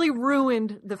of really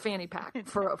ruined the fanny pack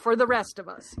for the rest of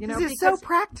us. It's so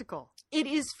practical. It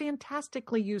is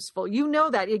fantastically useful.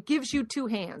 That it gives you two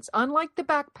hands, unlike the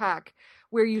backpack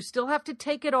where you still have to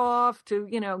take it off to,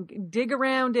 dig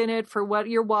around in it for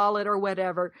your wallet or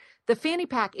whatever. The fanny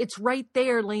pack, it's right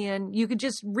there, Lian. You could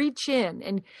just reach in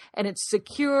and it's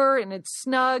secure and it's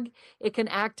snug. It can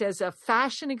act as a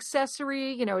fashion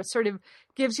accessory. It sort of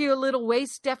gives you a little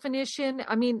waist definition.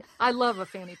 I mean, I love a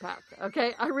fanny pack.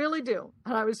 Okay. I really do.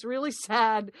 And I was really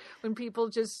sad when people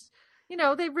just,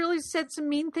 they really said some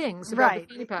mean things about the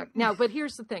fanny pack. Now, but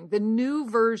here's the thing. The new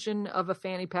version of a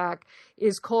fanny pack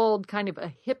is called kind of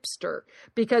a hipster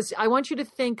because I want you to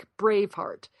think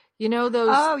Braveheart.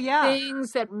 Those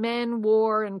things that men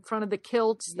wore in front of the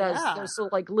kilts, those sort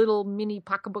of like little mini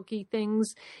pocketbooky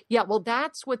things. Yeah, well,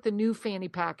 that's what the new fanny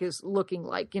pack is looking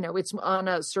like. It's on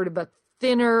a sort of a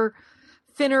thinner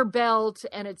belt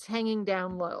and it's hanging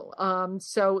down low.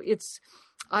 So it's,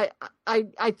 I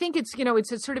think it's,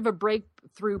 it's a sort of a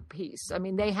breakthrough piece. I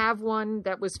mean, they have one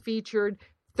that was featured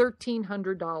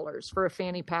 $1,300 for a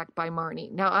fanny pack by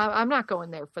Marnie. Now, I'm not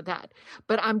going there for that,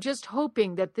 but I'm just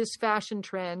hoping that this fashion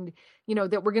trend,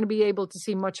 that we're going to be able to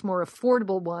see much more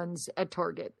affordable ones at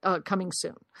Target coming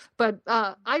soon. But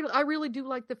I really do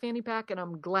like the fanny pack, and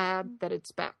I'm glad that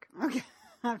it's back. Okay.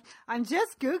 I'm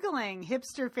just Googling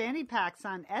hipster fanny packs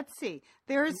on Etsy.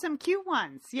 There are some cute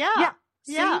ones. Yeah.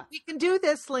 See, we can do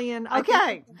this, Lian.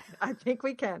 Okay. I think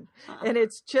we can. And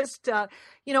it's just,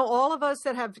 all of us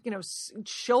that have,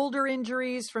 shoulder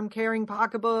injuries from carrying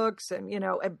pocketbooks and,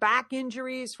 back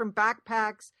injuries from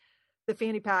backpacks, the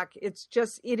fanny pack, it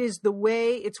is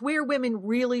it's where women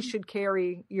really should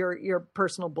carry your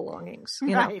personal belongings.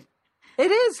 Right. It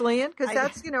is, Lian, because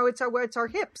that's, it's our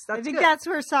hips. That's I think that's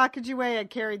where Sacagawea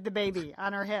carried the baby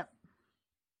on her hip.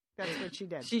 That's what she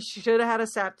did. She should have had a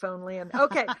sat phone, Lian.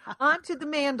 Okay, on to the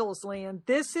Mandels, Lian.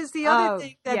 This is the other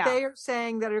thing that they are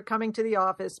saying that are coming to the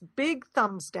office. Big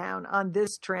thumbs down on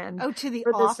this trend. Oh, to the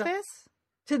office?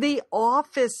 To the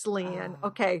office, Lian. Oh.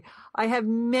 Okay, I have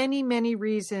many, many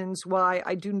reasons why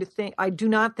I do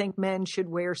not think men should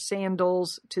wear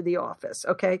sandals to the office.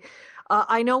 Okay,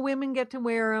 I know women get to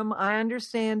wear them. I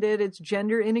understand it. It's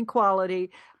gender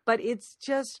inequality, but it's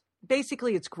just.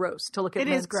 Basically, it's gross to look at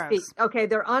men's feet. Okay,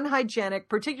 they're unhygienic,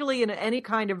 particularly in any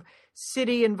kind of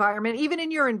city environment, even in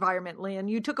your environment, Lian.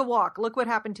 You took a walk. Look what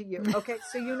happened to you. Okay,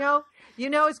 so you know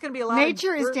it's going to be a lot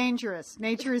Nature is dangerous.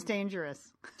 Nature is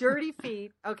dangerous. Dirty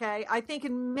feet, okay? I think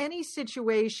in many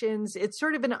situations, it's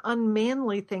sort of an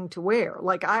unmanly thing to wear.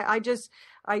 Like, I just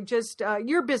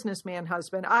your businessman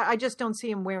husband, I just don't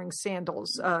see him wearing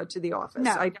sandals to the office.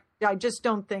 No. I just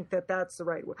don't think that that's the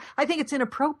right way. I think it's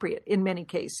inappropriate in many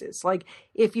cases. Like,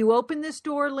 if you open this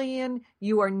door, Leanne,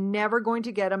 you are never going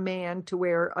to get a man to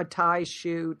wear a tie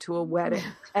shoe to a wedding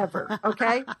ever.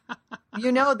 Okay?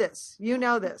 You know this. You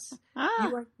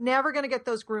are never going to get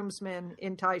those groomsmen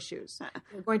in tie shoes.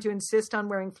 They're going to insist on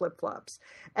wearing flip-flops.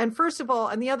 And first of all,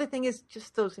 and the other thing is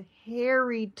just those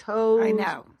hairy toes. I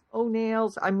know.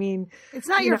 Nails. I mean, it's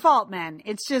not your fault, men.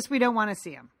 It's just we don't want to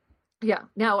see them. Yeah.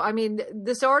 Now, I mean,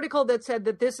 this article that said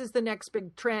that this is the next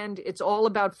big trend, it's all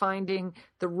about finding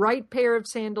the right pair of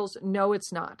sandals. No,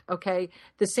 it's not. Okay.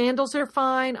 The sandals are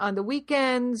fine on the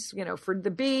weekends, for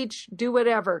the beach, do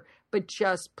whatever, but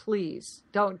just please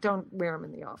don't wear them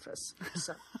in the office.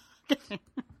 So.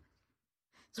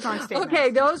 Strong statement.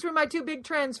 Okay. Those were my two big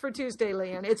trends for Tuesday,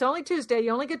 Leanne. It's only Tuesday.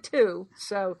 You only get two.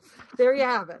 So there you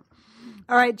have it.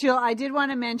 All right, Jill, I did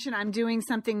want to mention I'm doing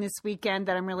something this weekend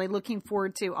that I'm really looking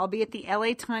forward to. I'll be at the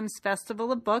LA Times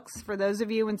Festival of Books for those of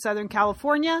you in Southern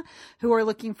California who are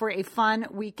looking for a fun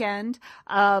weekend.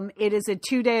 It is a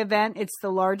 2-day event. It's the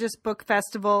largest book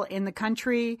festival in the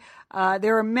country.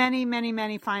 There are many, many,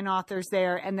 many fine authors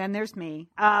there, and then there's me.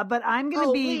 But I'm going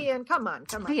to be... Leanne, come on.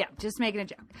 Yeah, just making a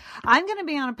joke. I'm going to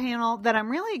be on a panel that I'm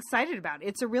really excited about.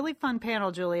 It's a really fun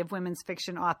panel, Julie, of women's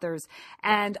fiction authors.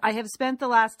 And I have spent the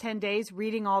last 10 days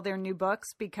reading all their new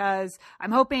books because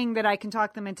I'm hoping that I can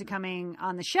talk them into coming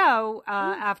on the show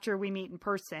after we meet in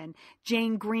person.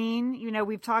 Jane Green,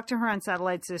 we've talked to her on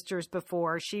Satellite Sisters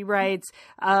before. She writes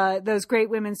those great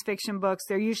women's fiction books.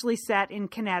 They're usually set in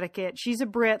Connecticut. She's a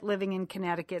Brit living in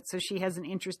Connecticut, so she has an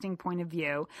interesting point of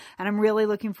view. And I'm really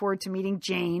looking forward to meeting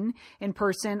Jane in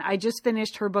person. I just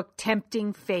finished her book,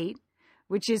 Tempting Fate,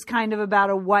 which is kind of about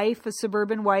a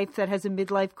suburban wife that has a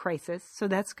midlife crisis. So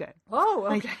that's good. Oh,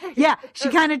 okay. Yeah, she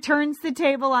kind of turns the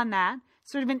table on that.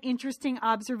 Sort of an interesting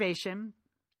observation.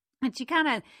 And she kind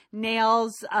of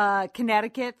nails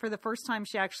Connecticut. For the first time,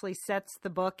 she actually sets the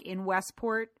book in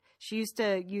Westport. She used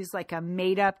to use like a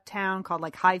made-up town called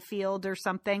like Highfield or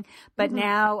something. But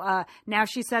now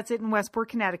she sets it in Westport,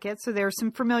 Connecticut. So there are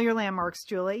some familiar landmarks,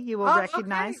 Julie, you will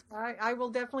recognize. Okay. I will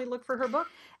definitely look for her book.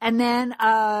 And then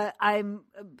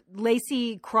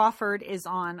Lacey Crawford is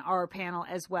on our panel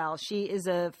as well. She is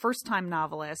a first-time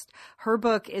novelist. Her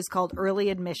book is called Early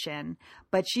Admission,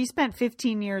 but she spent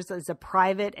 15 years as a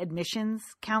private admissions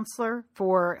counselor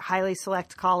for highly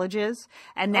select colleges.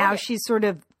 And now she's sort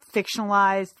of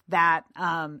fictionalized that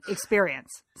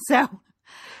experience. So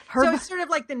it's sort of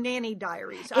like the Nanny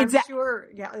Diaries. I'm sure.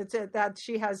 Yeah, that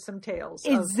she has some tales.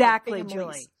 Exactly,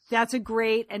 Julie. That's a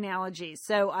great analogy.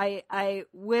 So I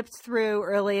whipped through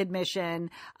Early Admission.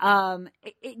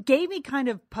 It gave me kind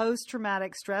of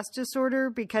post-traumatic stress disorder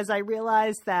because I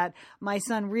realized that my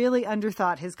son really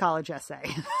underthought his college essay.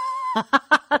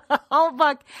 The whole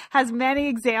book has many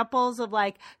examples of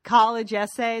like college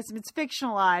essays. It's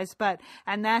fictionalized,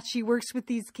 and that she works with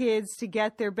these kids to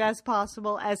get their best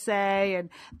possible essay, and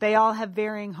they all have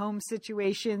varying home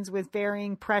situations with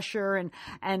varying pressure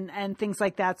and things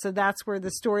like that. So that's where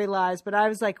the story lies. But I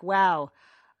was like, wow,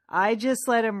 I just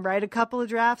let him write a couple of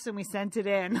drafts and we sent it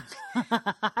in.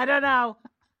 I don't know.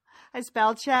 I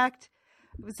spell checked.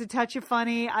 It was a touch of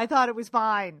funny. I thought it was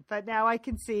fine, but now I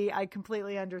can see I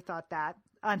completely underthought that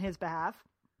on his behalf.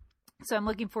 So I'm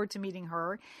looking forward to meeting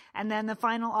her. And then the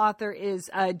final author is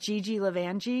Gigi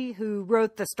Lavangi, who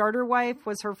wrote The Starter Wife,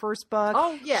 was her first book.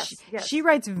 Oh, yes. She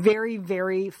writes very,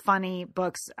 very funny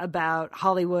books about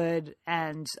Hollywood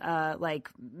and like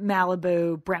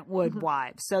Malibu, Brentwood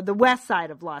wives. So the west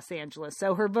side of Los Angeles.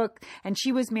 So her book, and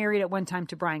she was married at one time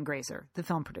to Brian Grazer, the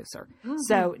film producer.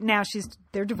 So now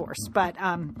they're divorced. But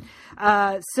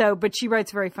but she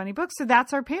writes very funny books. So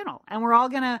that's our panel. And we're all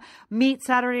going to meet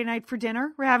Saturday night for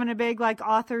dinner. We're having a big like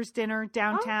authors dinner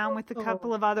downtown with a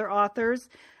couple of other authors.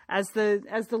 As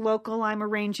the local, I'm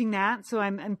arranging that. So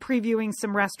I'm previewing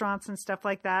some restaurants and stuff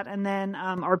like that. And then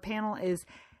our panel is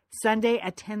Sunday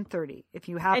at 10:30. If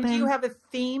you happen. And do you have a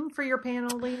theme for your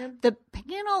panel, Leanne? The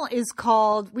panel is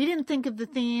called, we didn't think of the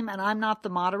theme and I'm not the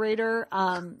moderator.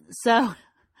 But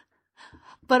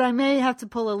I may have to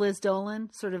pull a Liz Dolan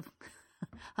sort of.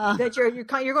 That you're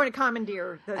going to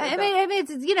commandeer. I mean,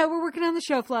 it's, we're working on the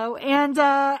show flow,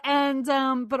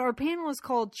 but our panel is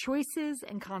called Choices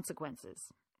and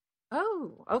Consequences.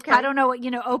 Oh, okay. I don't know what,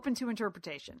 open to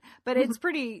interpretation, but it's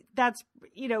pretty. That's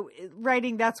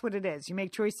writing. That's what it is. You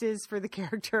make choices for the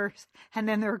characters, and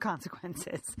then there are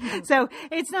consequences. So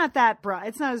it's not that broad.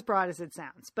 It's not as broad as it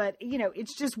sounds, but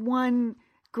it's just one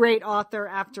great author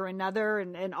after another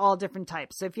and all different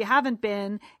types. So if you haven't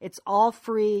been, it's all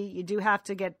free. You do have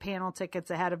to get panel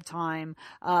tickets ahead of time,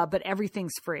 but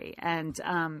everything's free. And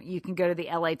you can go to the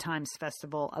LA Times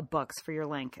Festival of Books for your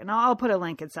link. And I'll put a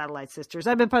link at Satellite Sisters.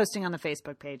 I've been posting on the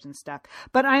Facebook page and stuff,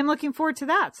 but I'm looking forward to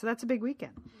that. So that's a big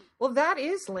weekend. Well, that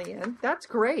is, Leanne. That's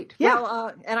great. Yeah.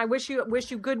 Well, and I wish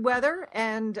you good weather.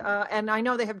 And I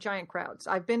know they have giant crowds.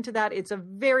 I've been to that. It's a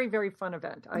very, very fun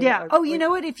event. You know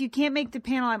what? If you can't make the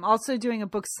panel, I'm also doing a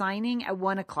book signing at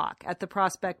 1:00 at the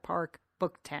Prospect Park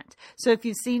book tent. So if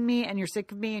you've seen me and you're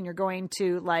sick of me and you're going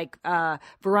to like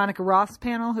Veronica Roth's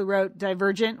panel, who wrote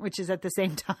Divergent, which is at the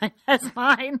same time as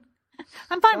mine,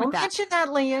 I'm fine with that. Don't mention that,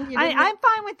 Leanne. I'm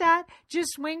fine with that.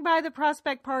 Just swing by the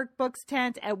Prospect Park Books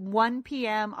tent at 1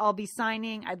 p.m. I'll be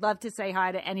signing. I'd love to say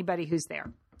hi to anybody who's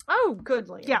there. Oh, good,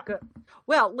 Leanne. Yeah. Good.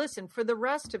 Well, listen, for the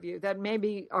rest of you that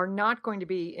maybe are not going to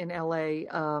be in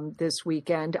LA this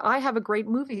weekend, I have a great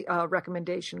movie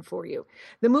recommendation for you.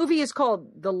 The movie is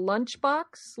called The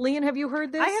Lunchbox. Leanne, have you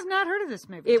heard this? I have not heard of this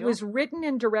movie. It was written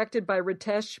and directed by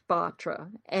Ritesh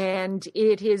Batra, and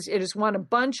it has won a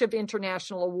bunch of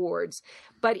international awards.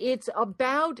 But it's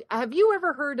about, have you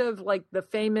ever heard of like the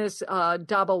famous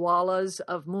Dabawalas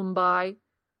of Mumbai?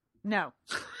 No.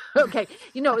 Okay.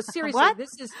 Seriously, What? This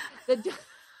is the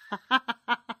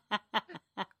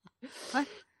What?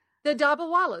 The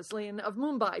Dabawalas, Leanne, of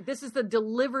Mumbai. This is the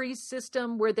delivery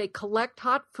system where they collect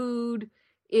hot food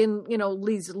in,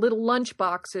 these little lunch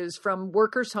boxes from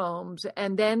workers' homes,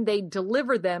 and then they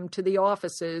deliver them to the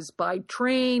offices by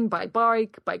train, by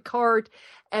bike, by cart,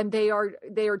 and they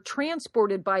are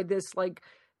transported by this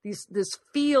this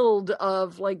field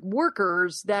of like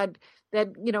workers that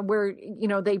where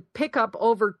they pick up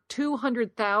over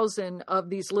 200,000 of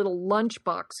these little lunch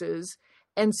boxes,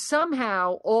 and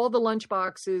somehow all the lunch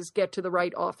boxes get to the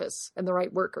right office and the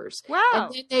right workers. Wow.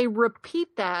 And then they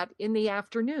repeat that in the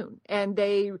afternoon, and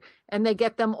they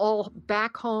get them all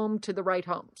back home to the right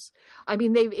homes. I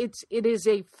mean, it is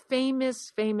a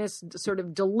famous sort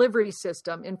of delivery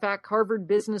system. In fact, Harvard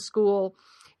Business School,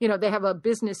 they have a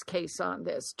business case on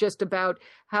this, just about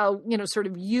how, sort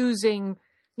of using,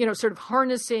 sort of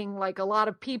harnessing like a lot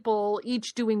of people,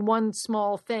 each doing one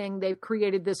small thing. They've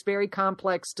created this very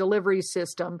complex delivery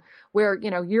system where,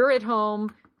 you're at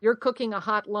home, you're cooking a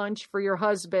hot lunch for your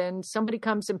husband, somebody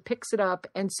comes and picks it up,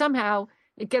 and somehow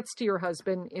it gets to your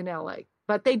husband in LA.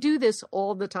 But they do this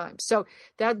all the time. So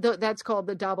that's called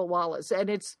the Dabawalas. And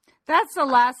that's the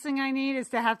last thing I need, is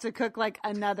to have to cook like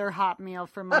another hot meal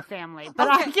for my family. But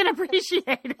okay. I can appreciate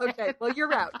it. Okay, well,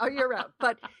 you're out. Oh, you're out.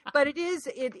 But it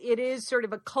is sort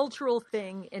of a cultural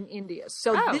thing in India.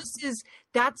 So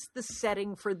that's the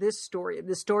setting for this story.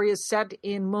 The story is set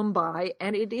in Mumbai,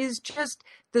 and it is just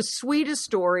the sweetest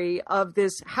story of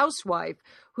this housewife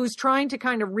who's trying to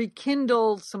kind of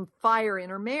rekindle some fire in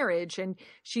her marriage. And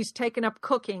she's taken up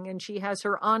cooking, and she has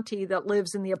her auntie that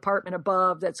lives in the apartment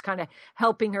above that's kind of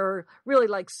helping her really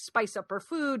like spice up her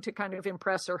food to kind of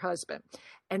impress her husband.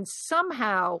 And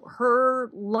somehow her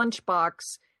lunchbox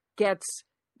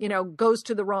goes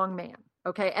to the wrong man.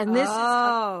 Okay. And this is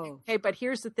okay. But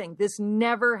here's the thing. This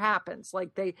never happens.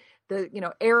 Like the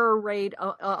error rate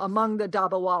among the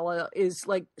Dabawala is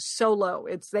like so low.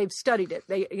 They've studied it.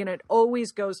 It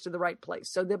always goes to the right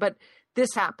place. But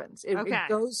this happens. It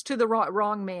goes to the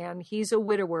wrong man. He's a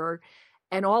widower.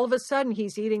 And all of a sudden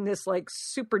he's eating this like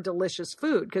super delicious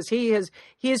food because he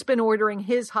has been ordering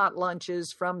his hot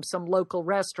lunches from some local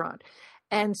restaurant.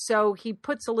 And so he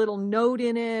puts a little note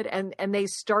in it, and they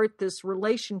start this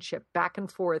relationship back and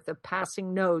forth of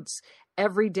passing notes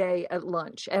every day at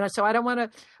lunch. And so I don't want to,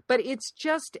 but it's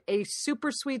just a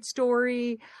super sweet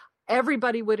story.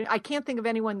 Everybody I can't think of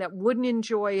anyone that wouldn't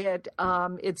enjoy it.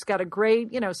 It's got a great,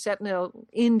 set in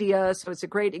India. So it's a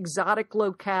great exotic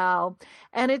locale,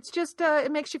 and it's just,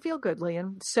 it makes you feel good,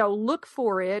 Leanne. So look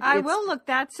for it. I will look.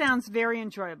 That sounds very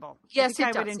enjoyable. Yes,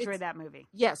 I would enjoy that movie.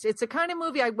 Yes. It's a kind of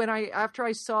movie after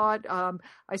I saw it,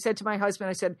 I said to my husband,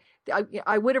 I said,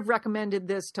 I would have recommended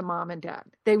this to mom and dad.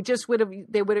 They would have,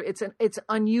 it's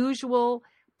unusual,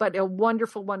 but a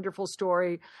wonderful, wonderful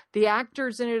story. The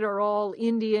actors in it are all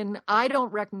Indian. I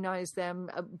don't recognize them,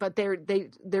 but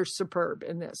they're superb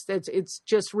in this. It's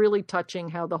just really touching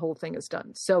how the whole thing is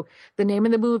done. So the name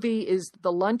of the movie is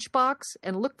The Lunchbox,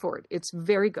 and look for it. It's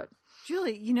very good.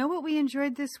 Julie, you know what we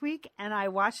enjoyed this week, and I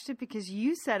watched it because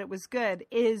you said it was good,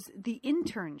 is The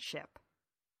Internship.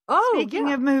 Oh,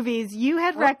 Speaking of movies, you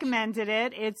had recommended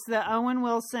it. It's the Owen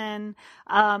Wilson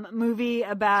movie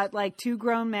about like two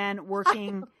grown men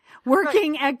working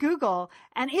at Google,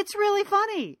 and it's really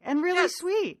funny and really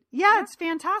sweet. Yeah, it's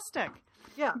fantastic.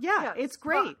 Yeah, it's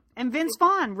great. And Vince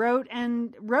Vaughn wrote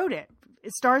it.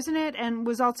 stars in it and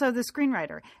was also the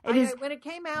screenwriter. When it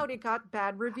came out, it got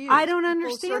bad reviews. I don't understand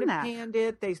that. People sort of panned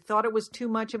it. They thought it was too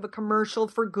much of a commercial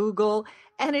for Google,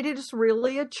 and it is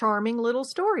really a charming little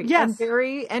story. Yes. And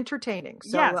very entertaining.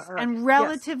 So, yes, and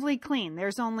relatively clean.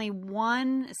 There's only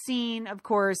one scene, of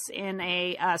course, in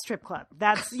a strip club.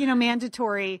 That's,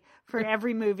 mandatory for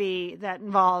every movie that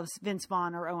involves Vince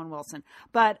Vaughn or Owen Wilson.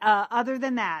 But other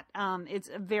than that, it's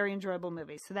a very enjoyable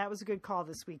movie. So that was a good call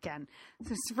this weekend.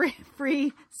 So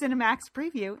free Cinemax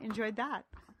preview. Enjoyed that.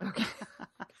 Okay.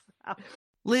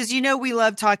 Liz, we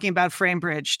love talking about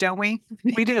FrameBridge, don't we?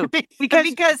 We do.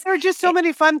 Because there are just so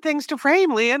many fun things to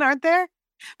frame, Leanne, aren't there?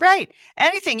 Right.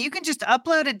 Anything. You can just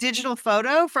upload a digital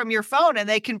photo from your phone and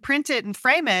they can print it and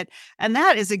frame it. And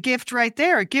that is a gift right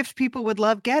there, a gift people would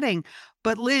love getting.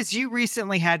 But Liz, you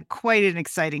recently had quite an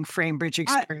exciting FrameBridge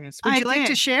experience. Would you like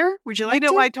to share? Would you like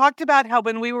to? I talked about how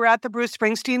when we were at the Bruce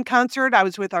Springsteen concert, I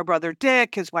was with our brother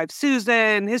Dick, his wife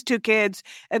Susan, his 2 kids,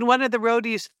 and one of the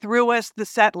roadies threw us the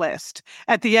set list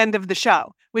at the end of the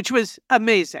show, which was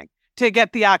amazing to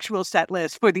get the actual set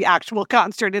list for the actual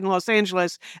concert in Los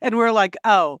Angeles. And we're like,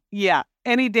 oh, yeah,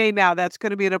 any day now, that's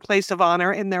going to be in a place of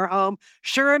honor in their home.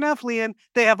 Sure enough, Leanne,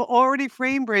 they have already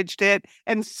FrameBridged it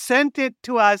and sent it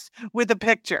to us with a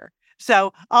picture.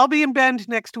 So I'll be in Bend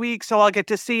next week, so I'll get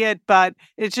to see it. But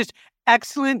it's just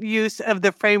excellent use of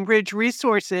the FrameBridge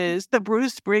resources, the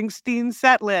Bruce Springsteen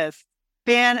set list.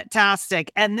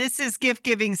 Fantastic. And this is gift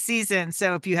giving season.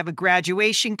 So if you have a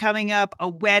graduation coming up, a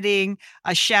wedding,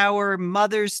 a shower,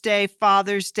 Mother's Day,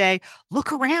 Father's Day,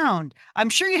 look around. I'm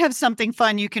sure you have something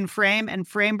fun you can frame, and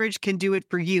FrameBridge can do it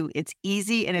for you. It's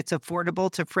easy and it's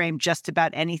affordable to frame just about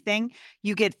anything.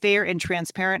 You get fair and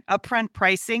transparent upfront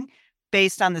pricing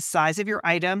based on the size of your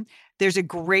item. There's a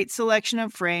great selection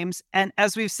of frames. And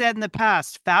as we've said in the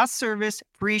past, fast service,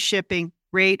 free shipping,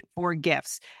 great for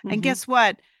gifts. Mm-hmm. And guess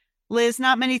what? Liz,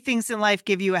 not many things in life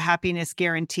give you a happiness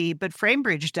guarantee, but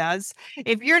FrameBridge does.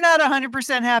 If you're not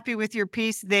 100% happy with your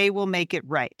piece, they will make it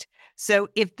right. So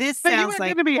if this sounds like...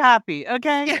 You're going to be happy,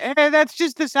 okay? Yeah. That's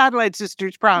just the Satellite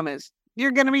Sisters promise.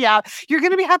 You're going to be out. You're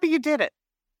going to be happy you did it.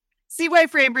 See why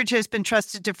FrameBridge has been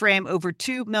trusted to frame over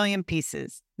 2 million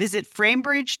pieces. Visit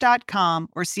framebridge.com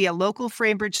or see a local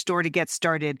FrameBridge store to get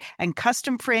started and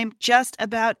custom frame just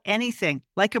about anything,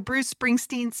 like a Bruce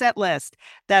Springsteen set list.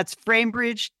 That's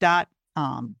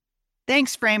framebridge.com.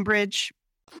 Thanks, FrameBridge.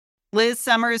 Liz,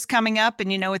 summer is coming up,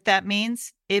 and you know what that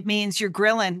means? It means you're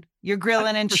grilling. You're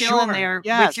grilling and chilling there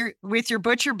with your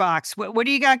butcher box. What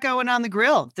do you got going on the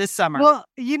grill this summer? Well,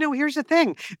 here's the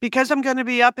thing. Because I'm going to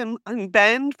be up in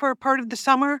Bend for part of the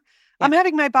summer, I'm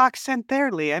having my box sent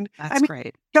there, Leanne. That's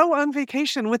great. Go on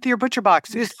vacation with your butcher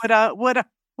box is what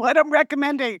I'm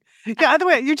recommending. Yeah, other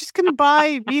way, you're just going to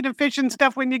buy meat and fish and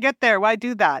stuff when you get there. Why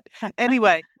do that?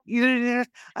 Anyway,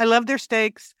 I love their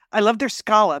steaks. I love their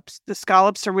scallops. The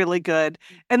scallops are really good.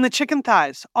 And the chicken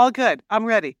thighs, all good. I'm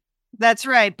ready. That's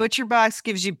right. ButcherBox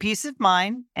gives you peace of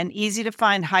mind and easy to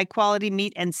find high quality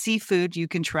meat and seafood you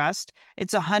can trust.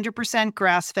 It's 100%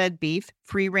 grass-fed beef,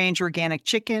 free-range organic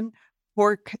chicken,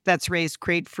 pork that's raised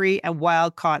crate-free, and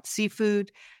wild-caught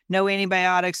seafood. No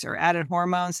antibiotics or added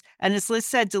hormones. And as Liz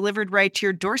said, delivered right to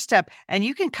your doorstep. And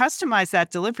you can customize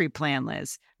that delivery plan,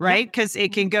 Liz, right? Because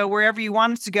it can go wherever you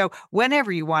want it to go,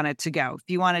 whenever you want it to go. If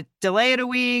you want to delay it a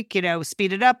week,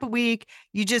 speed it up a week,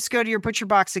 you just go to your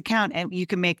ButcherBox account and you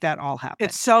can make that all happen.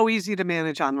 It's so easy to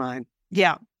manage online.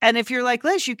 Yeah. And if you're like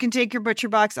Liz, you can take your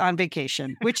ButcherBox on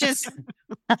vacation, which is...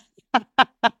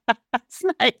 That's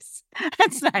nice.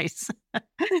 That's nice.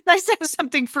 Nice to have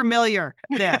something familiar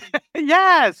there.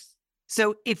 Yes.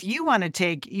 So if you want to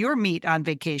take your meat on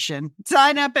vacation,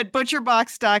 sign up at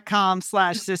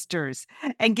butcherbox.com/sisters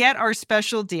and get our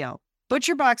special deal.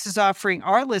 ButcherBox is offering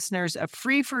our listeners a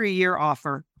free for a year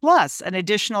offer plus an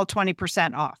additional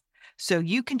 20% off. So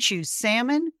you can choose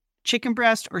salmon, chicken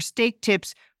breast, or steak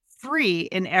tips free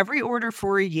in every order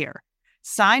for a year.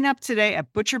 Sign up today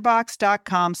at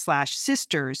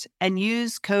butcherbox.com/sisters and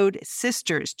use code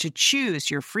SISTERS to choose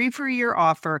your free for a year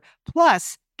offer,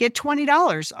 plus get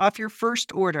 $20 off your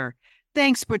first order.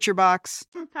 Thanks, ButcherBox.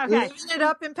 Okay. Living it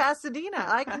up in Pasadena.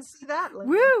 I can see that.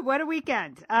 Woo, what a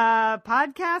weekend.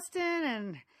 Podcasting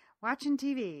and watching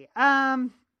TV. All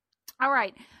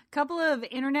right. Couple of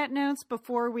Facebook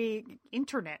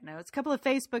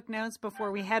notes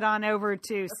before we head on over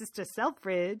to Sister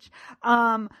Selfridge.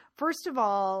 First of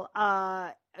all,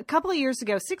 a couple of years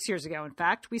ago, 6 years ago, in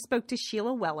fact, we spoke to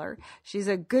Sheila Weller. She's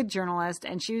a good journalist,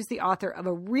 and she was the author of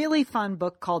a really fun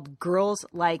book called Girls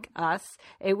Like Us.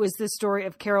 It was the story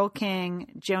of Carole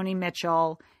King, Joni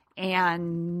Mitchell,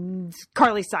 and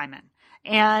Carly Simon.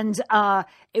 And a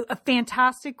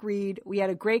fantastic read. We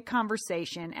had a great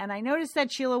conversation. And I noticed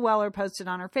that Sheila Weller posted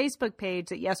on her Facebook page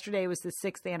that yesterday was the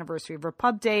 6th anniversary of her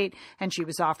pub date, and she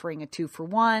was offering a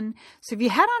 2-for-1. So if you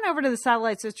head on over to the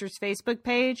Satellite Sisters Facebook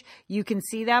page, you can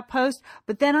see that post.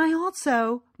 But then I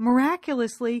also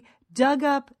miraculously dug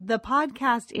up the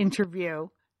podcast interview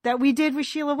that we did with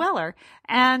Sheila Weller.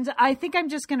 And I think I'm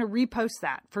just going to repost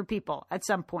that for people at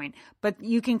some point. But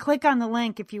you can click on the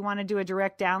link if you want to do a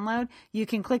direct download. You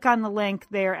can click on the link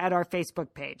there at our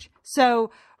Facebook page. So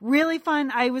really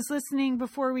fun. I was listening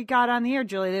before we got on the air,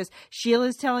 Julie.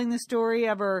 Sheila's telling the story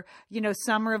of her,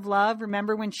 summer of love.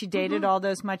 Remember when she dated all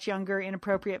those much younger,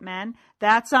 inappropriate men?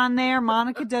 That's on there.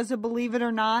 Monica does a Believe It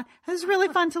or Not. It was really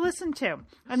fun to listen to.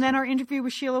 And then our interview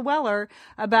with Sheila Weller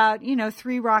about,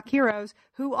 3 rock heroes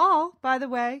who all, by the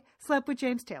way, slept with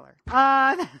James Taylor.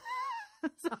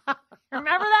 Remember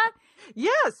that?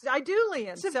 Yes, I do,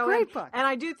 Lian. It's a great book. And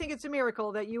I do think it's a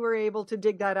miracle that you were able to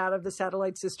dig that out of the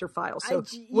Satellite Sister file. So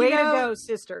way to go,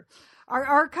 sister. Our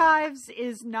archives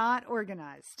is not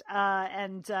organized.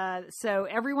 So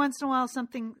every once in a while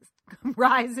something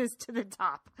rises to the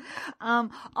top.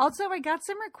 Also, I got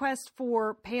some requests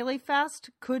for Paley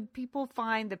Fest. Could people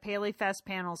find the Paley Fest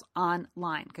panels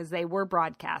online? Because they were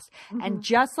broadcast. And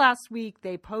just last week,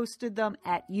 they posted them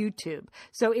at YouTube.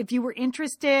 So if you were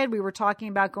interested, we were talking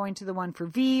about going to the one for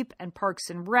Veep and Parks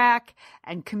and Rec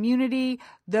and Community.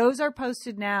 Those are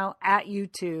posted now at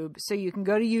YouTube. So you can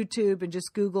go to YouTube and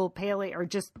just Google Paley or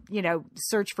just,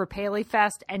 search for Paley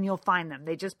Fest and you'll find them.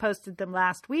 They just posted them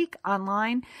last week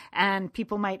online. And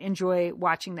people might enjoy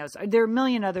watching those. There are a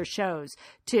million other shows,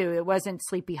 too. It wasn't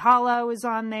Sleepy Hollow is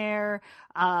on there.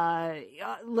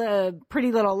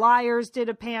 Pretty Little Liars did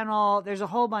a panel. There's a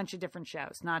whole bunch of different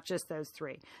shows, not just those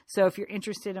 3. So if you're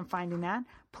interested in finding that,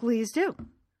 please do.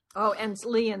 Oh, and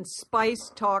Lian,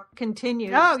 Spice Talk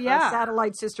continues. Oh, yeah.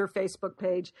 Satellite Sister Facebook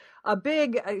page. A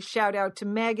big shout out to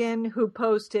Megan, who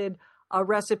posted a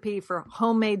recipe for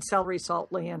homemade celery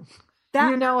salt, Lian.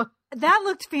 That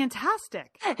looked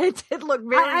fantastic. It did look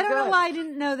very good. I don't know why I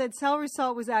didn't know that celery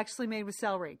salt was actually made with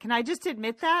celery. Can I just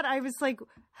admit that? I was like,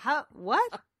 how?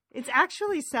 What? It's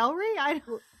actually celery?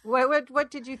 What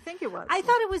did you think it was? I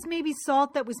thought it was maybe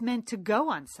salt that was meant to go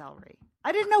on celery.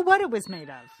 I didn't know what it was made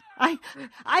of. I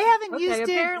haven't used it.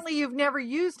 Apparently you've never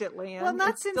used it, Lian. Well,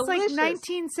 not since delicious.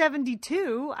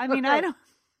 1972. I mean, I don't.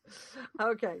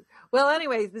 Okay. Well,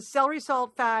 anyway, the celery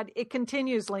salt fad, it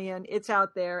continues, Lian. It's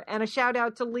out there. And a shout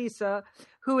out to Lisa,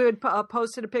 who had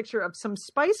posted a picture of some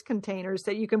spice containers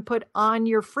that you can put on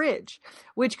your fridge,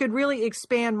 which could really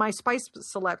expand my spice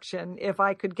selection if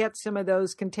I could get some of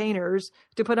those containers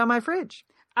to put on my fridge.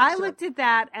 I looked at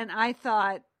that and I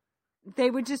thought they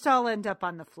would just all end up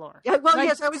on the floor. Yeah, well,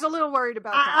 yes, I was a little worried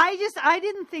about that. I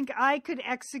didn't think I could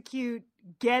execute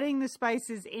getting the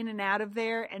spices in and out of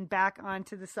there and back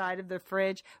onto the side of the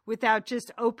fridge without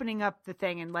just opening up the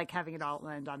thing and having it all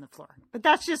land on the floor. But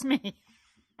that's just me.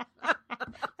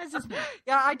 That's just me.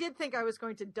 Yeah, I did think I was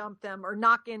going to dump them or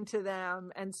knock into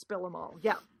them and spill them all.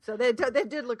 Yeah, so they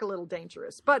did look a little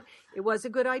dangerous, but it was a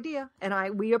good idea,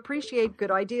 and we appreciate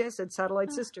good ideas at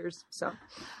Satellite Sisters. So,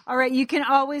 all right, you can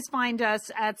always find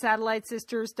us at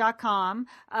satellitesisters.com.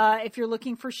 If you're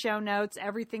looking for show notes,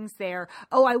 everything's there.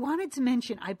 Oh, I wanted to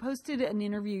mention, I posted an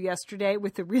interview yesterday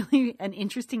with an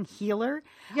interesting healer.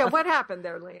 Yeah, what happened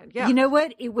there, Lian? Yeah, you know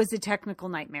what? It was a technical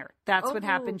nightmare. That's what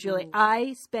happened, Julie.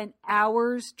 I spent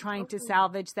hours trying to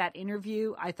salvage that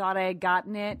interview. I thought I had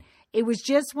gotten it. It was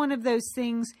just one of those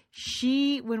things.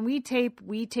 When we tape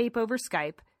over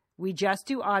Skype. We just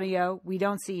do audio. We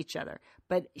don't see each other.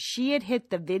 But she had hit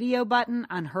the video button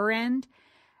on her end.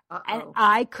 And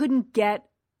I couldn't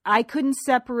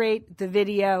separate the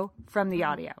video from the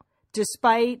audio,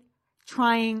 despite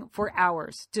trying for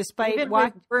hours, despite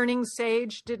even Burning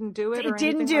Sage didn't do it. It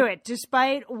didn't do it,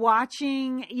 despite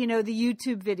watching, the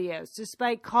YouTube videos,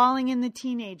 despite calling in the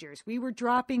teenagers. We were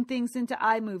dropping things into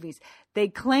iMovies. They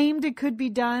claimed it could be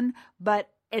done, and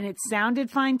it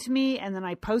sounded fine to me. And then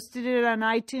I posted it on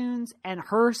iTunes, and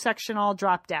her section all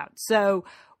dropped out. So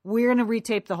we're going to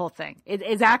retape the whole thing. It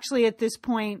is actually at this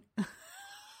point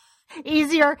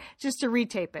easier just to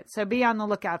retape it. So be on the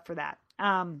lookout for that.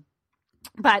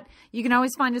 But you can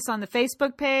always find us on the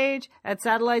Facebook page at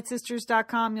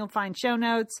satellitesisters.com. You'll find show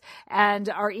notes, and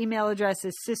our email address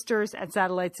is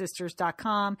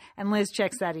sisters@satellitesisters.com. And Liz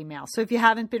checks that email. So if you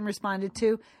haven't been responded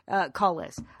to, call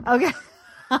Liz. Okay.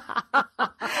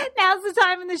 Now's the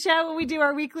time in the show when we do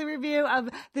our weekly review of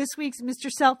this week's Mr.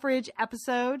 Selfridge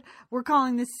episode. We're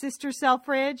calling this Sister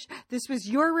Selfridge. This was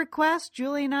your request,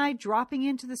 Julie and I dropping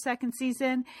into the second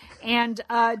season. And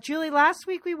Julie, last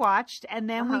week we watched, and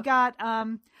then we got,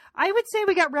 I would say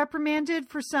we got reprimanded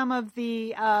for some of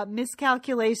the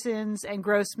miscalculations and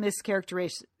gross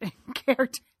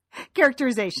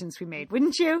characterizations we made,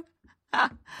 wouldn't you?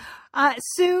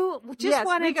 Sue just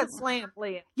wanted we got slammed,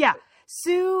 Leah. Yeah.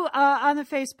 Sue on the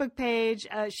Facebook page,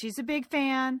 she's a big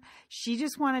fan. She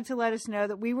just wanted to let us know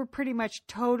that we were pretty much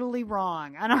totally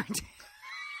wrong on our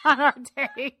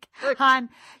take on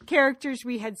characters.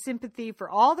 We had sympathy for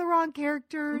all the wrong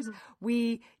characters. Mm-hmm.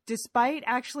 We, despite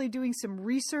actually doing some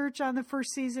research on the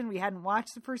first season, we hadn't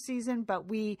watched the first season, but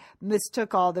we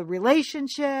mistook all the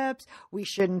relationships. We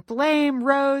shouldn't blame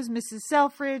Rose, Mrs.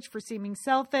 Selfridge, for seeming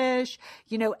selfish.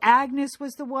 You know, Agnes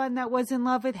was the one that was in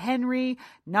love with Henry,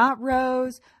 not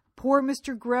Rose. Poor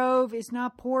Mr. Grove is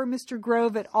not poor Mr.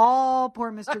 Grove at all.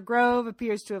 Poor Mr. Grove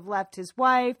appears to have left his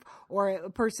wife or a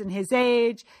person his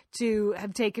age to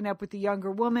have taken up with the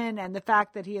younger woman. And the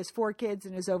fact that he has 4 kids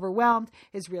and is overwhelmed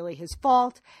is really his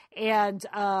fault. And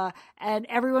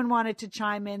everyone wanted to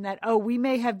chime in that, we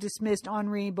may have dismissed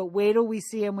Henri, but wait till we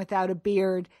see him without a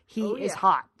beard. He is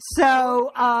hot.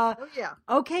 So,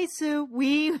 okay, Sue,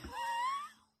 we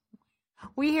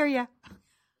hear you.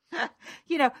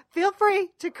 You know, feel free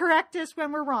to correct us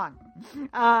when we're wrong.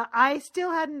 I still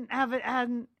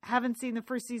haven't seen the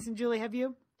first season. Julie, have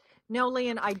you? No,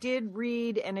 Leanne, I did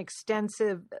read an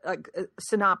extensive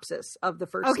synopsis of the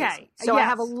first season. So I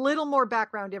have a little more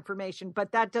background information,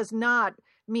 but that does not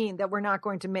mean that we're not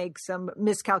going to make some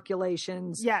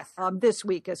miscalculations this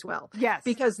week as well. Yes.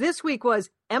 Because this week was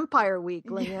Empire Week,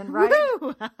 Leanne,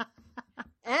 right?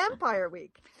 Empire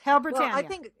Week. Hell Britannia. Well, I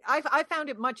think I found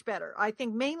it much better. I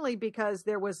think mainly because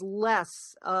there was less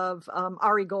of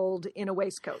Ari Gold in a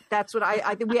waistcoat. That's what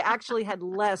I think. We actually had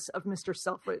less of Mr.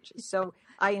 Selfridge. So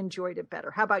I enjoyed it better.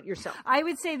 How about yourself? I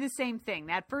would say the same thing.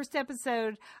 That first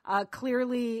episode,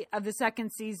 clearly of the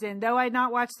second season, though I had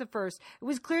not watched the first, it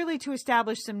was clearly to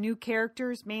establish some new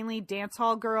characters, mainly Dance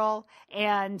Hall Girl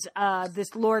and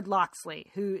this Lord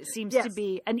Loxley, who seems to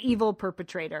be an evil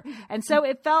perpetrator. And so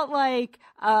it felt like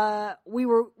we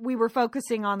were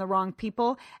focusing on the wrong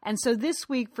people. And so this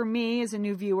week, for me as a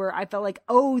new viewer, I felt like,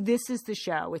 this is the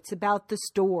show. It's about the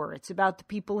store. It's about the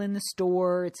people in the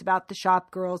store. It's about the shop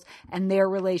girls and their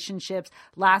relationships.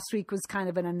 Last week was kind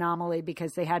of an anomaly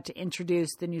because they had to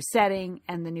introduce the new setting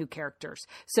and the new characters.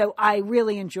 So I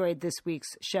really enjoyed this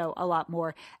week's show a lot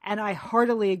more. And I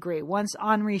heartily agree. Once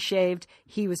Henri shaved,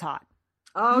 he was hot.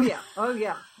 Oh,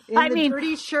 yeah. In the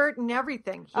dirty shirt and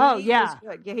everything. He was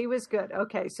good. Yeah, he was good.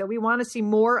 Okay, so we want to see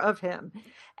more of him.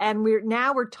 And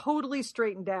we're totally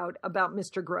straightened out about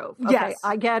Mr. Grove. Okay, yes.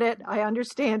 I get it. I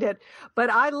understand it. But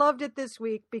I loved it this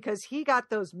week because he got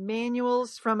those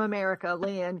manuals from America,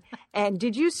 Leanne. And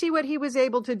did you see what he was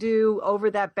able to do over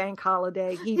that bank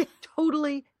holiday? He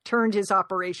totally turned his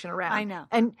operation around. I know.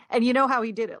 And you know how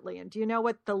he did it, Leanne. Do you know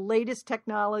what the latest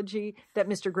technology that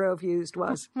Mr. Grove used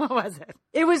was? What was it?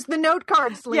 It was the note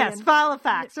cards, Leanne. Yes, file a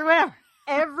fax or whatever.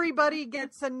 Everybody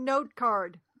gets a note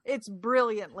card. It's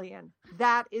brilliant, Leanne.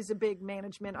 That is a big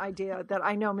management idea that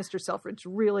I know Mr. Selfridge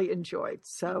really enjoyed.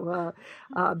 So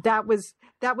that was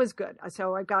good.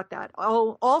 So I got that.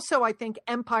 Oh, also, I think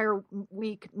Empire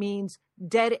Week means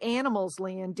dead animals,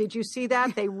 Leanne. Did you see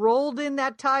that? They rolled in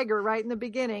that tiger right in the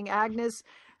beginning. Agnes,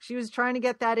 she was trying to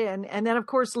get that in. And then, of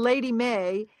course, Lady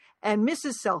May and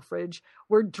Mrs. Selfridge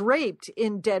were draped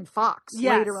in dead fox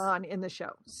later on in the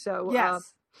show. So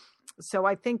so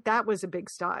I think that was a big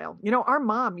style. You know, our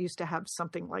mom used to have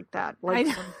something like that. Like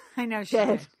I know she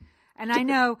did. And I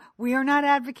know we are not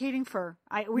advocating fur.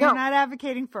 We are not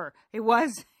advocating fur. It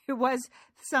was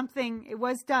something. It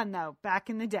was done though back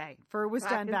in the day. Fur was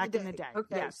done back in the day.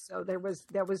 Okay, yes. So there was.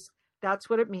 That's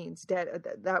what it means.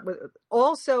 That was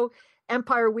also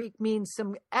Empire Week means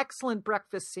some excellent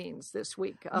breakfast scenes this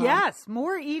week. Yes,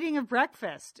 more eating of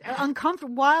breakfast.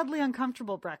 Wildly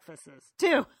uncomfortable breakfasts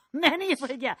too. Many,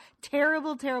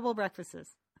 terrible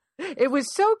breakfasts. It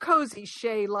was so cozy,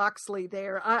 Shay Loxley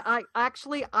there. I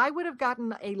would have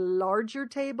gotten a larger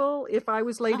table if I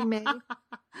was Lady May.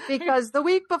 Because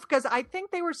because I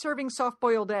think they were serving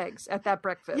soft-boiled eggs at that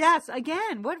breakfast. Yes,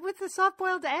 again, what with the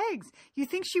soft-boiled eggs? You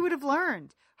think she would have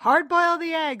learned. Hard-boil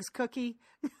the eggs, Cookie.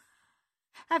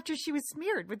 After she was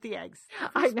smeared with the eggs.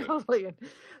 I know, Leanne.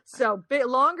 So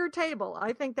longer table,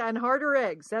 I think, and harder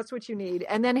eggs. That's what you need.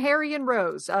 And then Harry and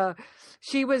Rose.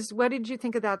 What did you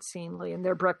think of that scene, Leanne?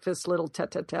 Their breakfast little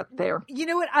tete-a-tete there. You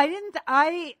know what?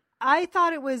 I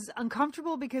thought it was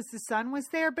uncomfortable because the son was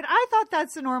there, but I thought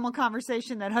that's a normal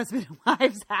conversation that husband and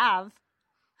wives have.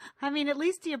 I mean, at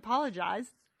least he apologized.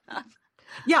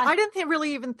 Yeah, I didn't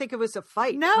really even think it was a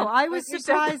fight. No, I was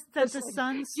surprised that the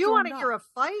son. You want to hear a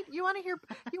fight? You want to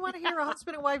hear a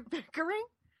husband and wife bickering?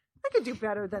 I could do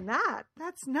better than that.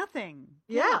 That's nothing.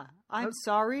 Yeah. I'm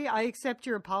sorry. I accept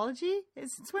your apology.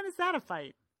 Since when is that a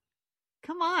fight?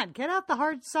 Come on, get out the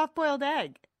hard, soft-boiled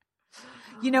egg.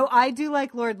 I do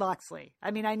like Lord Loxley.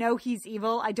 I mean, I know he's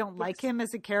evil. I don't like him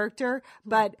as a character,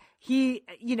 but he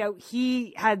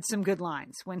had some good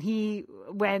lines when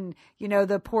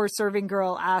the poor serving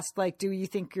girl asked, like, do you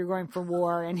think you're going for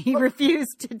war? And he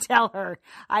refused to tell her.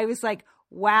 I was like,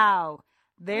 wow,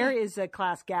 there is a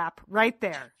class gap right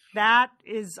there. That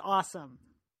is awesome.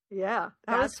 Yeah,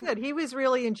 that was good. He was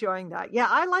really enjoying that. Yeah,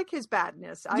 I like his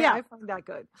badness. I find that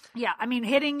good. Yeah, I mean,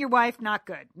 hitting your wife, not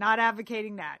good. Not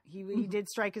advocating that. He did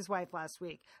strike his wife last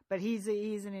week, but he's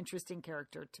an interesting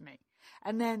character to me.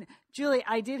 And then, Julie,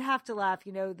 I did have to laugh,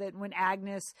 that when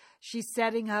Agnes, she's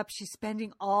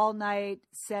spending all night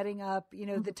setting up,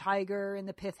 the tiger and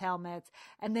the pith helmets.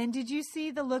 And then did you see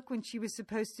the look when she was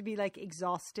supposed to be like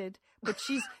exhausted? But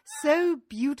she's so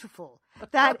beautiful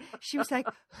that she was like,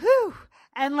 whew.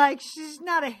 And like, she's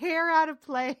not a hair out of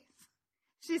place.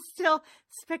 She's still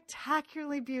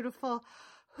spectacularly beautiful.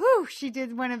 Whew. She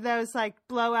did one of those like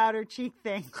blow out her cheek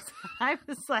things. I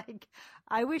was like,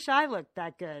 I wish I looked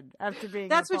that good after being.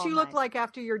 That's what you look like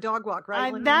after your dog walk,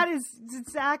 right? That is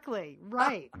exactly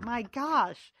right. My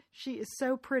gosh, she is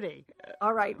so pretty.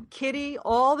 All right, Kitty,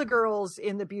 all the girls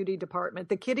in the beauty department,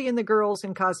 the Kitty and the girls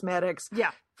in cosmetics.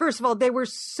 Yeah. First of all, they were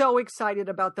so excited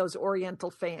about those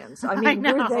Oriental fans. I mean,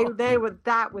 they were.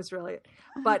 That was really it.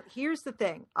 But here's the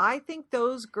thing: I think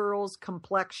those girls'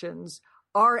 complexions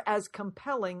are as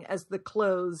compelling as the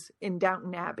clothes in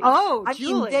Downton Abbey. Oh,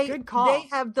 Julie, good call. They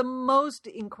have the most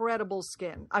incredible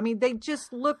skin. I mean, they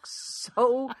just look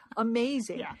so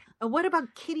amazing. Yeah. And what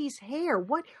about Kitty's hair?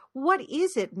 What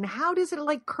is it? And how does it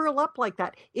like curl up like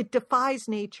that? It defies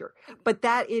nature. But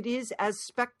that it is as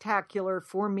spectacular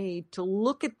for me to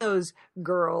look at those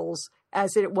girls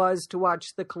as it was to watch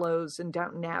the clothes in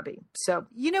Downton Abbey. So,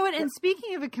 you know what? And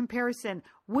speaking of a comparison,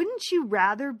 wouldn't you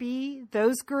rather be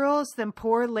those girls than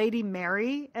poor Lady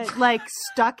Mary, like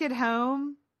stuck at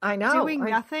home? I know. Doing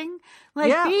nothing?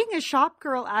 Like being a shop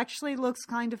girl actually looks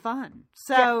kind of fun.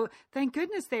 So thank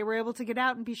goodness they were able to get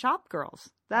out and be shop girls.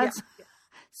 That's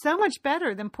so much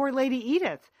better than poor Lady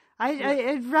Edith.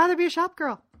 I'd rather be a shop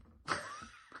girl.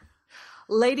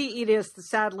 Lady Edith,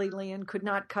 sadly, Leanne, could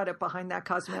not cut it behind that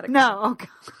cosmetic. No.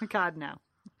 Oh, God, no.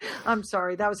 I'm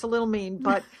sorry. That was a little mean,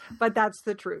 but that's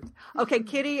the truth. Okay,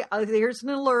 Kitty, here's an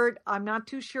alert. I'm not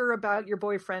too sure about your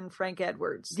boyfriend, Frank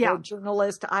Edwards, the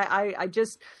journalist. I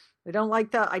don't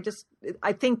like that.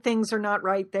 I think things are not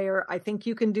right there. I think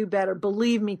you can do better.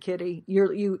 Believe me, Kitty,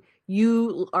 you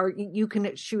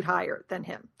can shoot higher than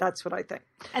him. That's what I think.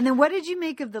 And then what did you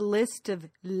make of the list of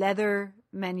leather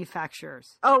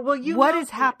manufacturers? Oh, well, what is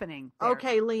happening there?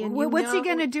 Okay, Leanne. What's he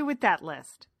going to do with that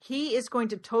list? He is going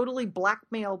to totally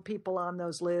blackmail people on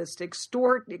those lists,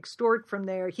 extort from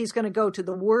there. He's going to go to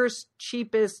the worst,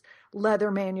 cheapest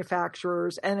leather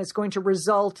manufacturers, and it's going to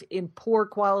result in poor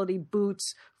quality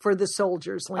boots for the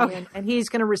soldiers, Leanne. Okay. And he's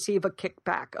going to receive a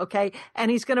kickback, okay? And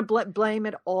he's going to blame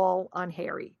it all on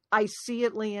Harry. I see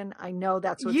it, Leanne. I know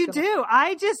that's what you do.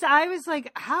 I was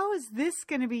like, how is this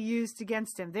going to be used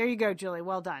against him? There you go, Julie.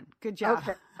 Well done. Good job.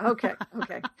 Okay.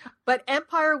 But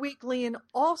Empire Week, Leanne,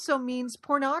 also means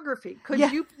pornography. Could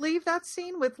you believe that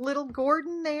scene with little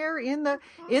Gordon there in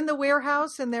the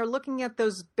warehouse, and they're looking at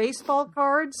those baseball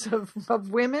cards of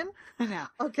women? No.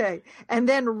 Okay. And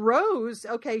then Rose,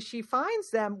 she finds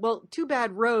them. Well, too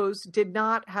bad Rose did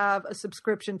not have a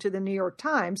subscription to the New York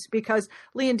Times because,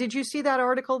 Leanne, did you see that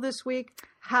article this week?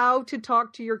 How to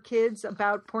talk to your kids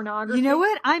about pornography? You know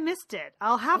what? I missed it.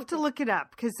 I'll have to look it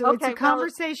up because it's a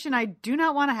conversation I do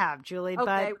not want to have, Julie.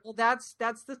 Okay, well, that's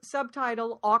the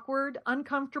subtitle: awkward,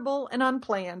 uncomfortable, and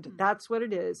unplanned. That's what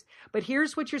it is. But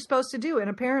here's what you're supposed to do. And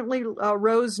apparently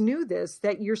Rose knew this,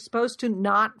 that you're supposed to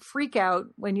not freak out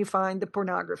when you find the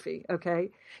pornography, okay?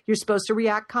 You're supposed to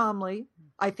react calmly.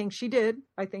 I think she did.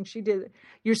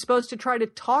 You're supposed to try to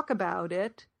talk about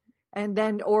it. And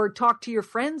then, or talk to your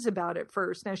friends about it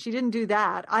first. Now, she didn't do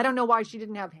that. I don't know why she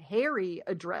didn't have Harry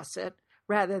address it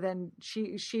rather than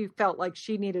she felt like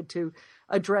she needed to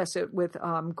address it with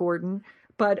Gordon.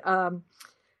 But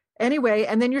anyway,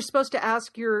 and then you're supposed to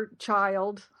ask your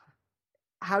child,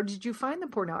 how did you find the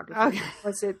pornography? Okay.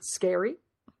 Was it scary?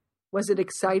 Was it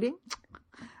exciting?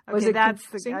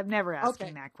 Okay, I've never asked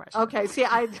him that question. Okay, see,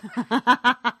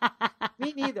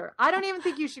 me neither. I don't even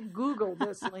think you should Google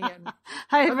this, Lian.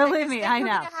 Believe me, I know.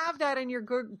 You're going to have that in your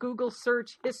Google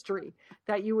search history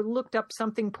that you looked up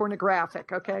something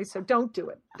pornographic. Okay, so don't do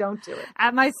it. Don't do it.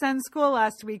 At my son's school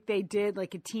last week, they did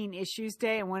like a teen issues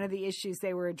day, and one of the issues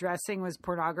they were addressing was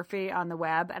pornography on the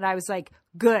web. And I was like,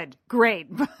 good, great,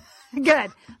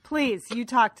 good. Please, you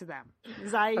talk to them.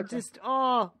 Because I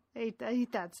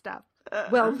hate that stuff.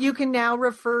 Well, you can now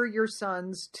refer your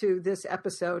sons to this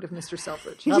episode of Mr.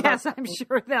 Selfridge. Yes, I'm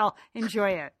sure they'll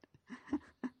enjoy it.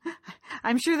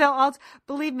 I'm sure they'll all,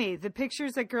 believe me, the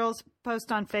pictures that girls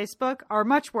post on Facebook are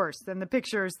much worse than the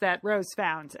pictures that Rose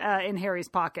found in Harry's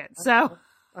pocket. So,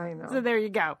 I know. So there you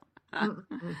go.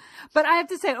 But I have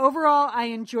to say, overall, I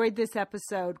enjoyed this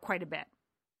episode quite a bit.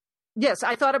 Yes,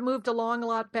 I thought it moved along a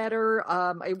lot better.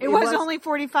 It was only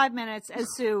 45 minutes, as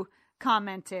Sue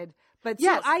commented. But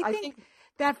yes, I think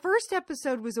that first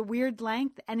episode was a weird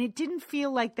length, and it didn't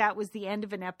feel like that was the end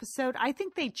of an episode. I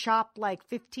think they chopped like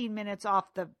 15 minutes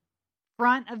off the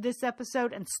front of this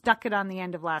episode and stuck it on the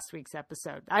end of last week's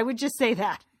episode. I would just say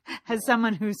that as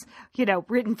someone who's,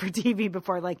 written for TV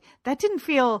before. Like, that didn't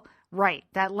feel right.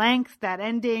 That length, that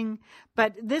ending.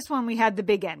 But this one, we had the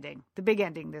big ending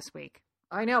this week.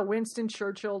 I know. Winston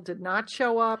Churchill did not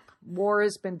show up. War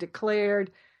has been declared.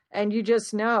 And you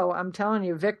just know, I'm telling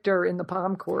you, Victor in the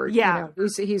Palm Court,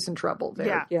 he's in trouble there.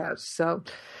 Yeah. Yes. So,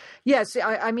 yes,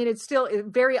 I mean, it's still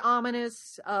very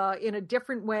ominous in a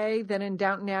different way than in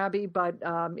Downton Abbey, but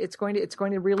it's going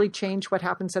to really change what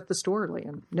happens at the store,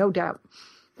 Liam. No doubt.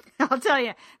 I'll tell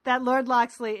you, that Lord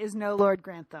Loxley is no Lord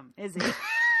Grantham, is he?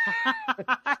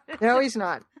 No, he's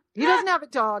not. He doesn't have a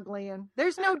dog, Liam.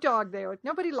 There's no dog there.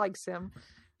 Nobody likes him.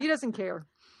 He doesn't care.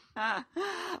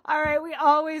 All right. We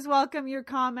always welcome your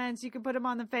comments. You can put them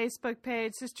on the Facebook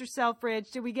page, Sister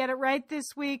Selfridge. Did we get it right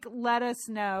this week? Let us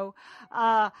know.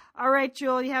 All right,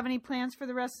 Jewel, you have any plans for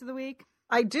the rest of the week?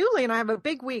 I do, Lian. I have a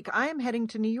big week. I am heading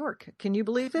to New York. Can you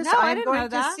believe this? No, I didn't know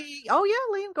that.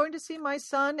 I'm going to see my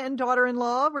son and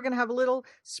daughter-in-law. We're going to have a little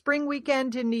spring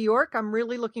weekend in New York. I'm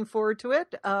really looking forward to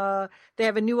it. They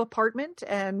have a new apartment,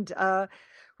 and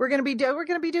we're going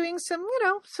to be doing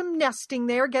some nesting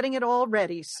there, getting it all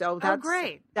ready. So that's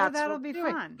great. That'll be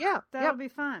fun. Yeah, that'll be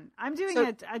fun. I'm doing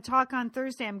a talk on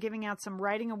Thursday. I'm giving out some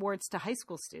writing awards to high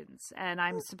school students, and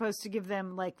I'm supposed to give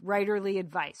them like writerly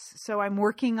advice. So I'm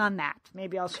working on that.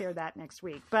 Maybe I'll share that next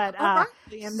week. But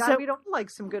we don't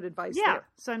like some good advice. Yeah. There.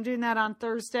 So I'm doing that on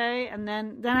Thursday, and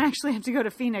then I actually have to go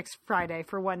to Phoenix Friday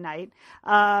for one night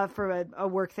for a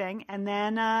work thing, and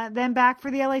then back for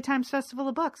the LA Times Festival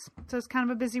of Books. So it's kind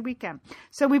of a busy weekend.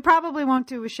 So we probably won't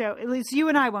do a show. At least you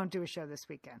and I won't do a show this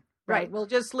weekend. Right. We'll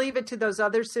just leave it to those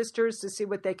other sisters to see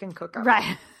what they can cook up.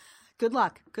 Right. Good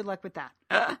luck. Good luck with that.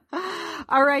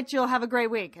 All right, Jill. Have a great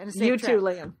week and a safe trip. You too,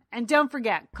 Liam. And don't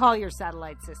forget, call your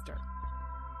satellite sister.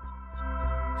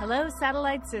 Hello,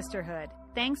 Satellite Sisterhood.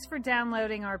 Thanks for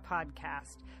downloading our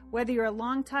podcast. Whether you're a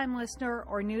longtime listener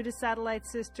or new to Satellite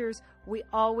Sisters, we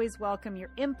always welcome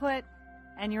your input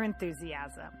and your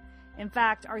enthusiasm. In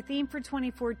fact, our theme for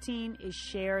 2014 is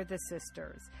Share the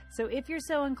Sisters. So if you're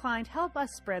so inclined, help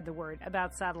us spread the word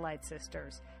about Satellite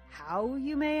Sisters. How,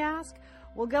 you may ask?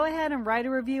 Well, go ahead and write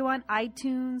a review on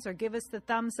iTunes or give us the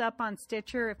thumbs up on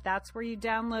Stitcher if that's where you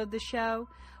download the show.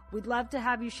 We'd love to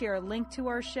have you share a link to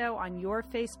our show on your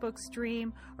Facebook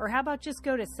stream, or how about just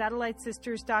go to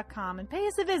satellitesisters.com and pay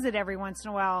us a visit every once in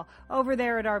a while over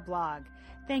there at our blog.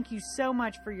 Thank you so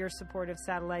much for your support of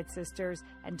Satellite Sisters,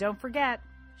 and don't forget,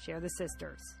 share the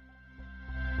sisters.